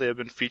channel. They have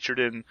been featured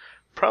in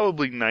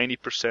probably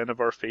 90% of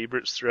our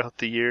favorites throughout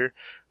the year.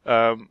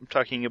 I'm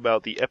talking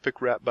about the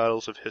Epic Rap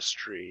Battles of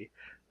History.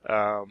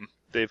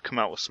 They've come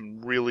out with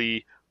some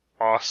really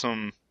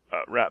awesome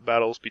rap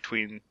battles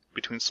between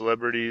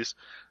celebrities,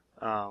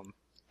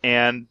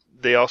 and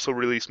they also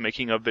release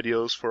making of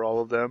videos for all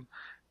of them.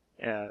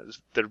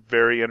 They're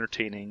very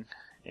entertaining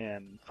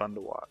and fun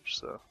to watch.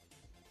 So.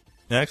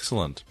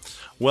 Excellent.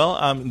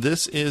 Well,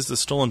 this is the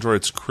Stolen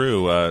Droids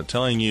crew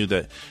telling you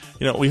that,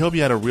 we hope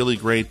you had a really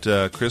great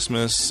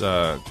Christmas,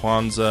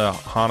 Kwanzaa,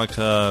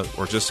 Hanukkah,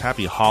 or just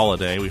happy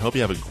holiday. We hope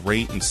you have a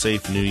great and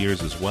safe New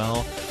Year's as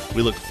well.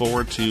 We look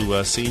forward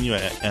to seeing you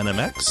at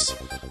NMX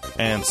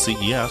and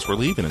CES. We're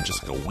leaving in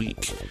just like a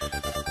week.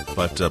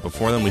 But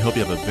before then, we hope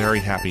you have a very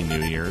happy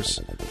New Year's.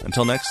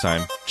 Until next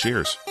time,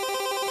 cheers.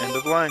 End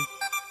of line.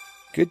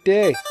 Good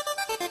day.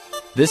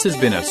 This has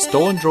been a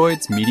Stolen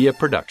Droids Media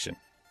production.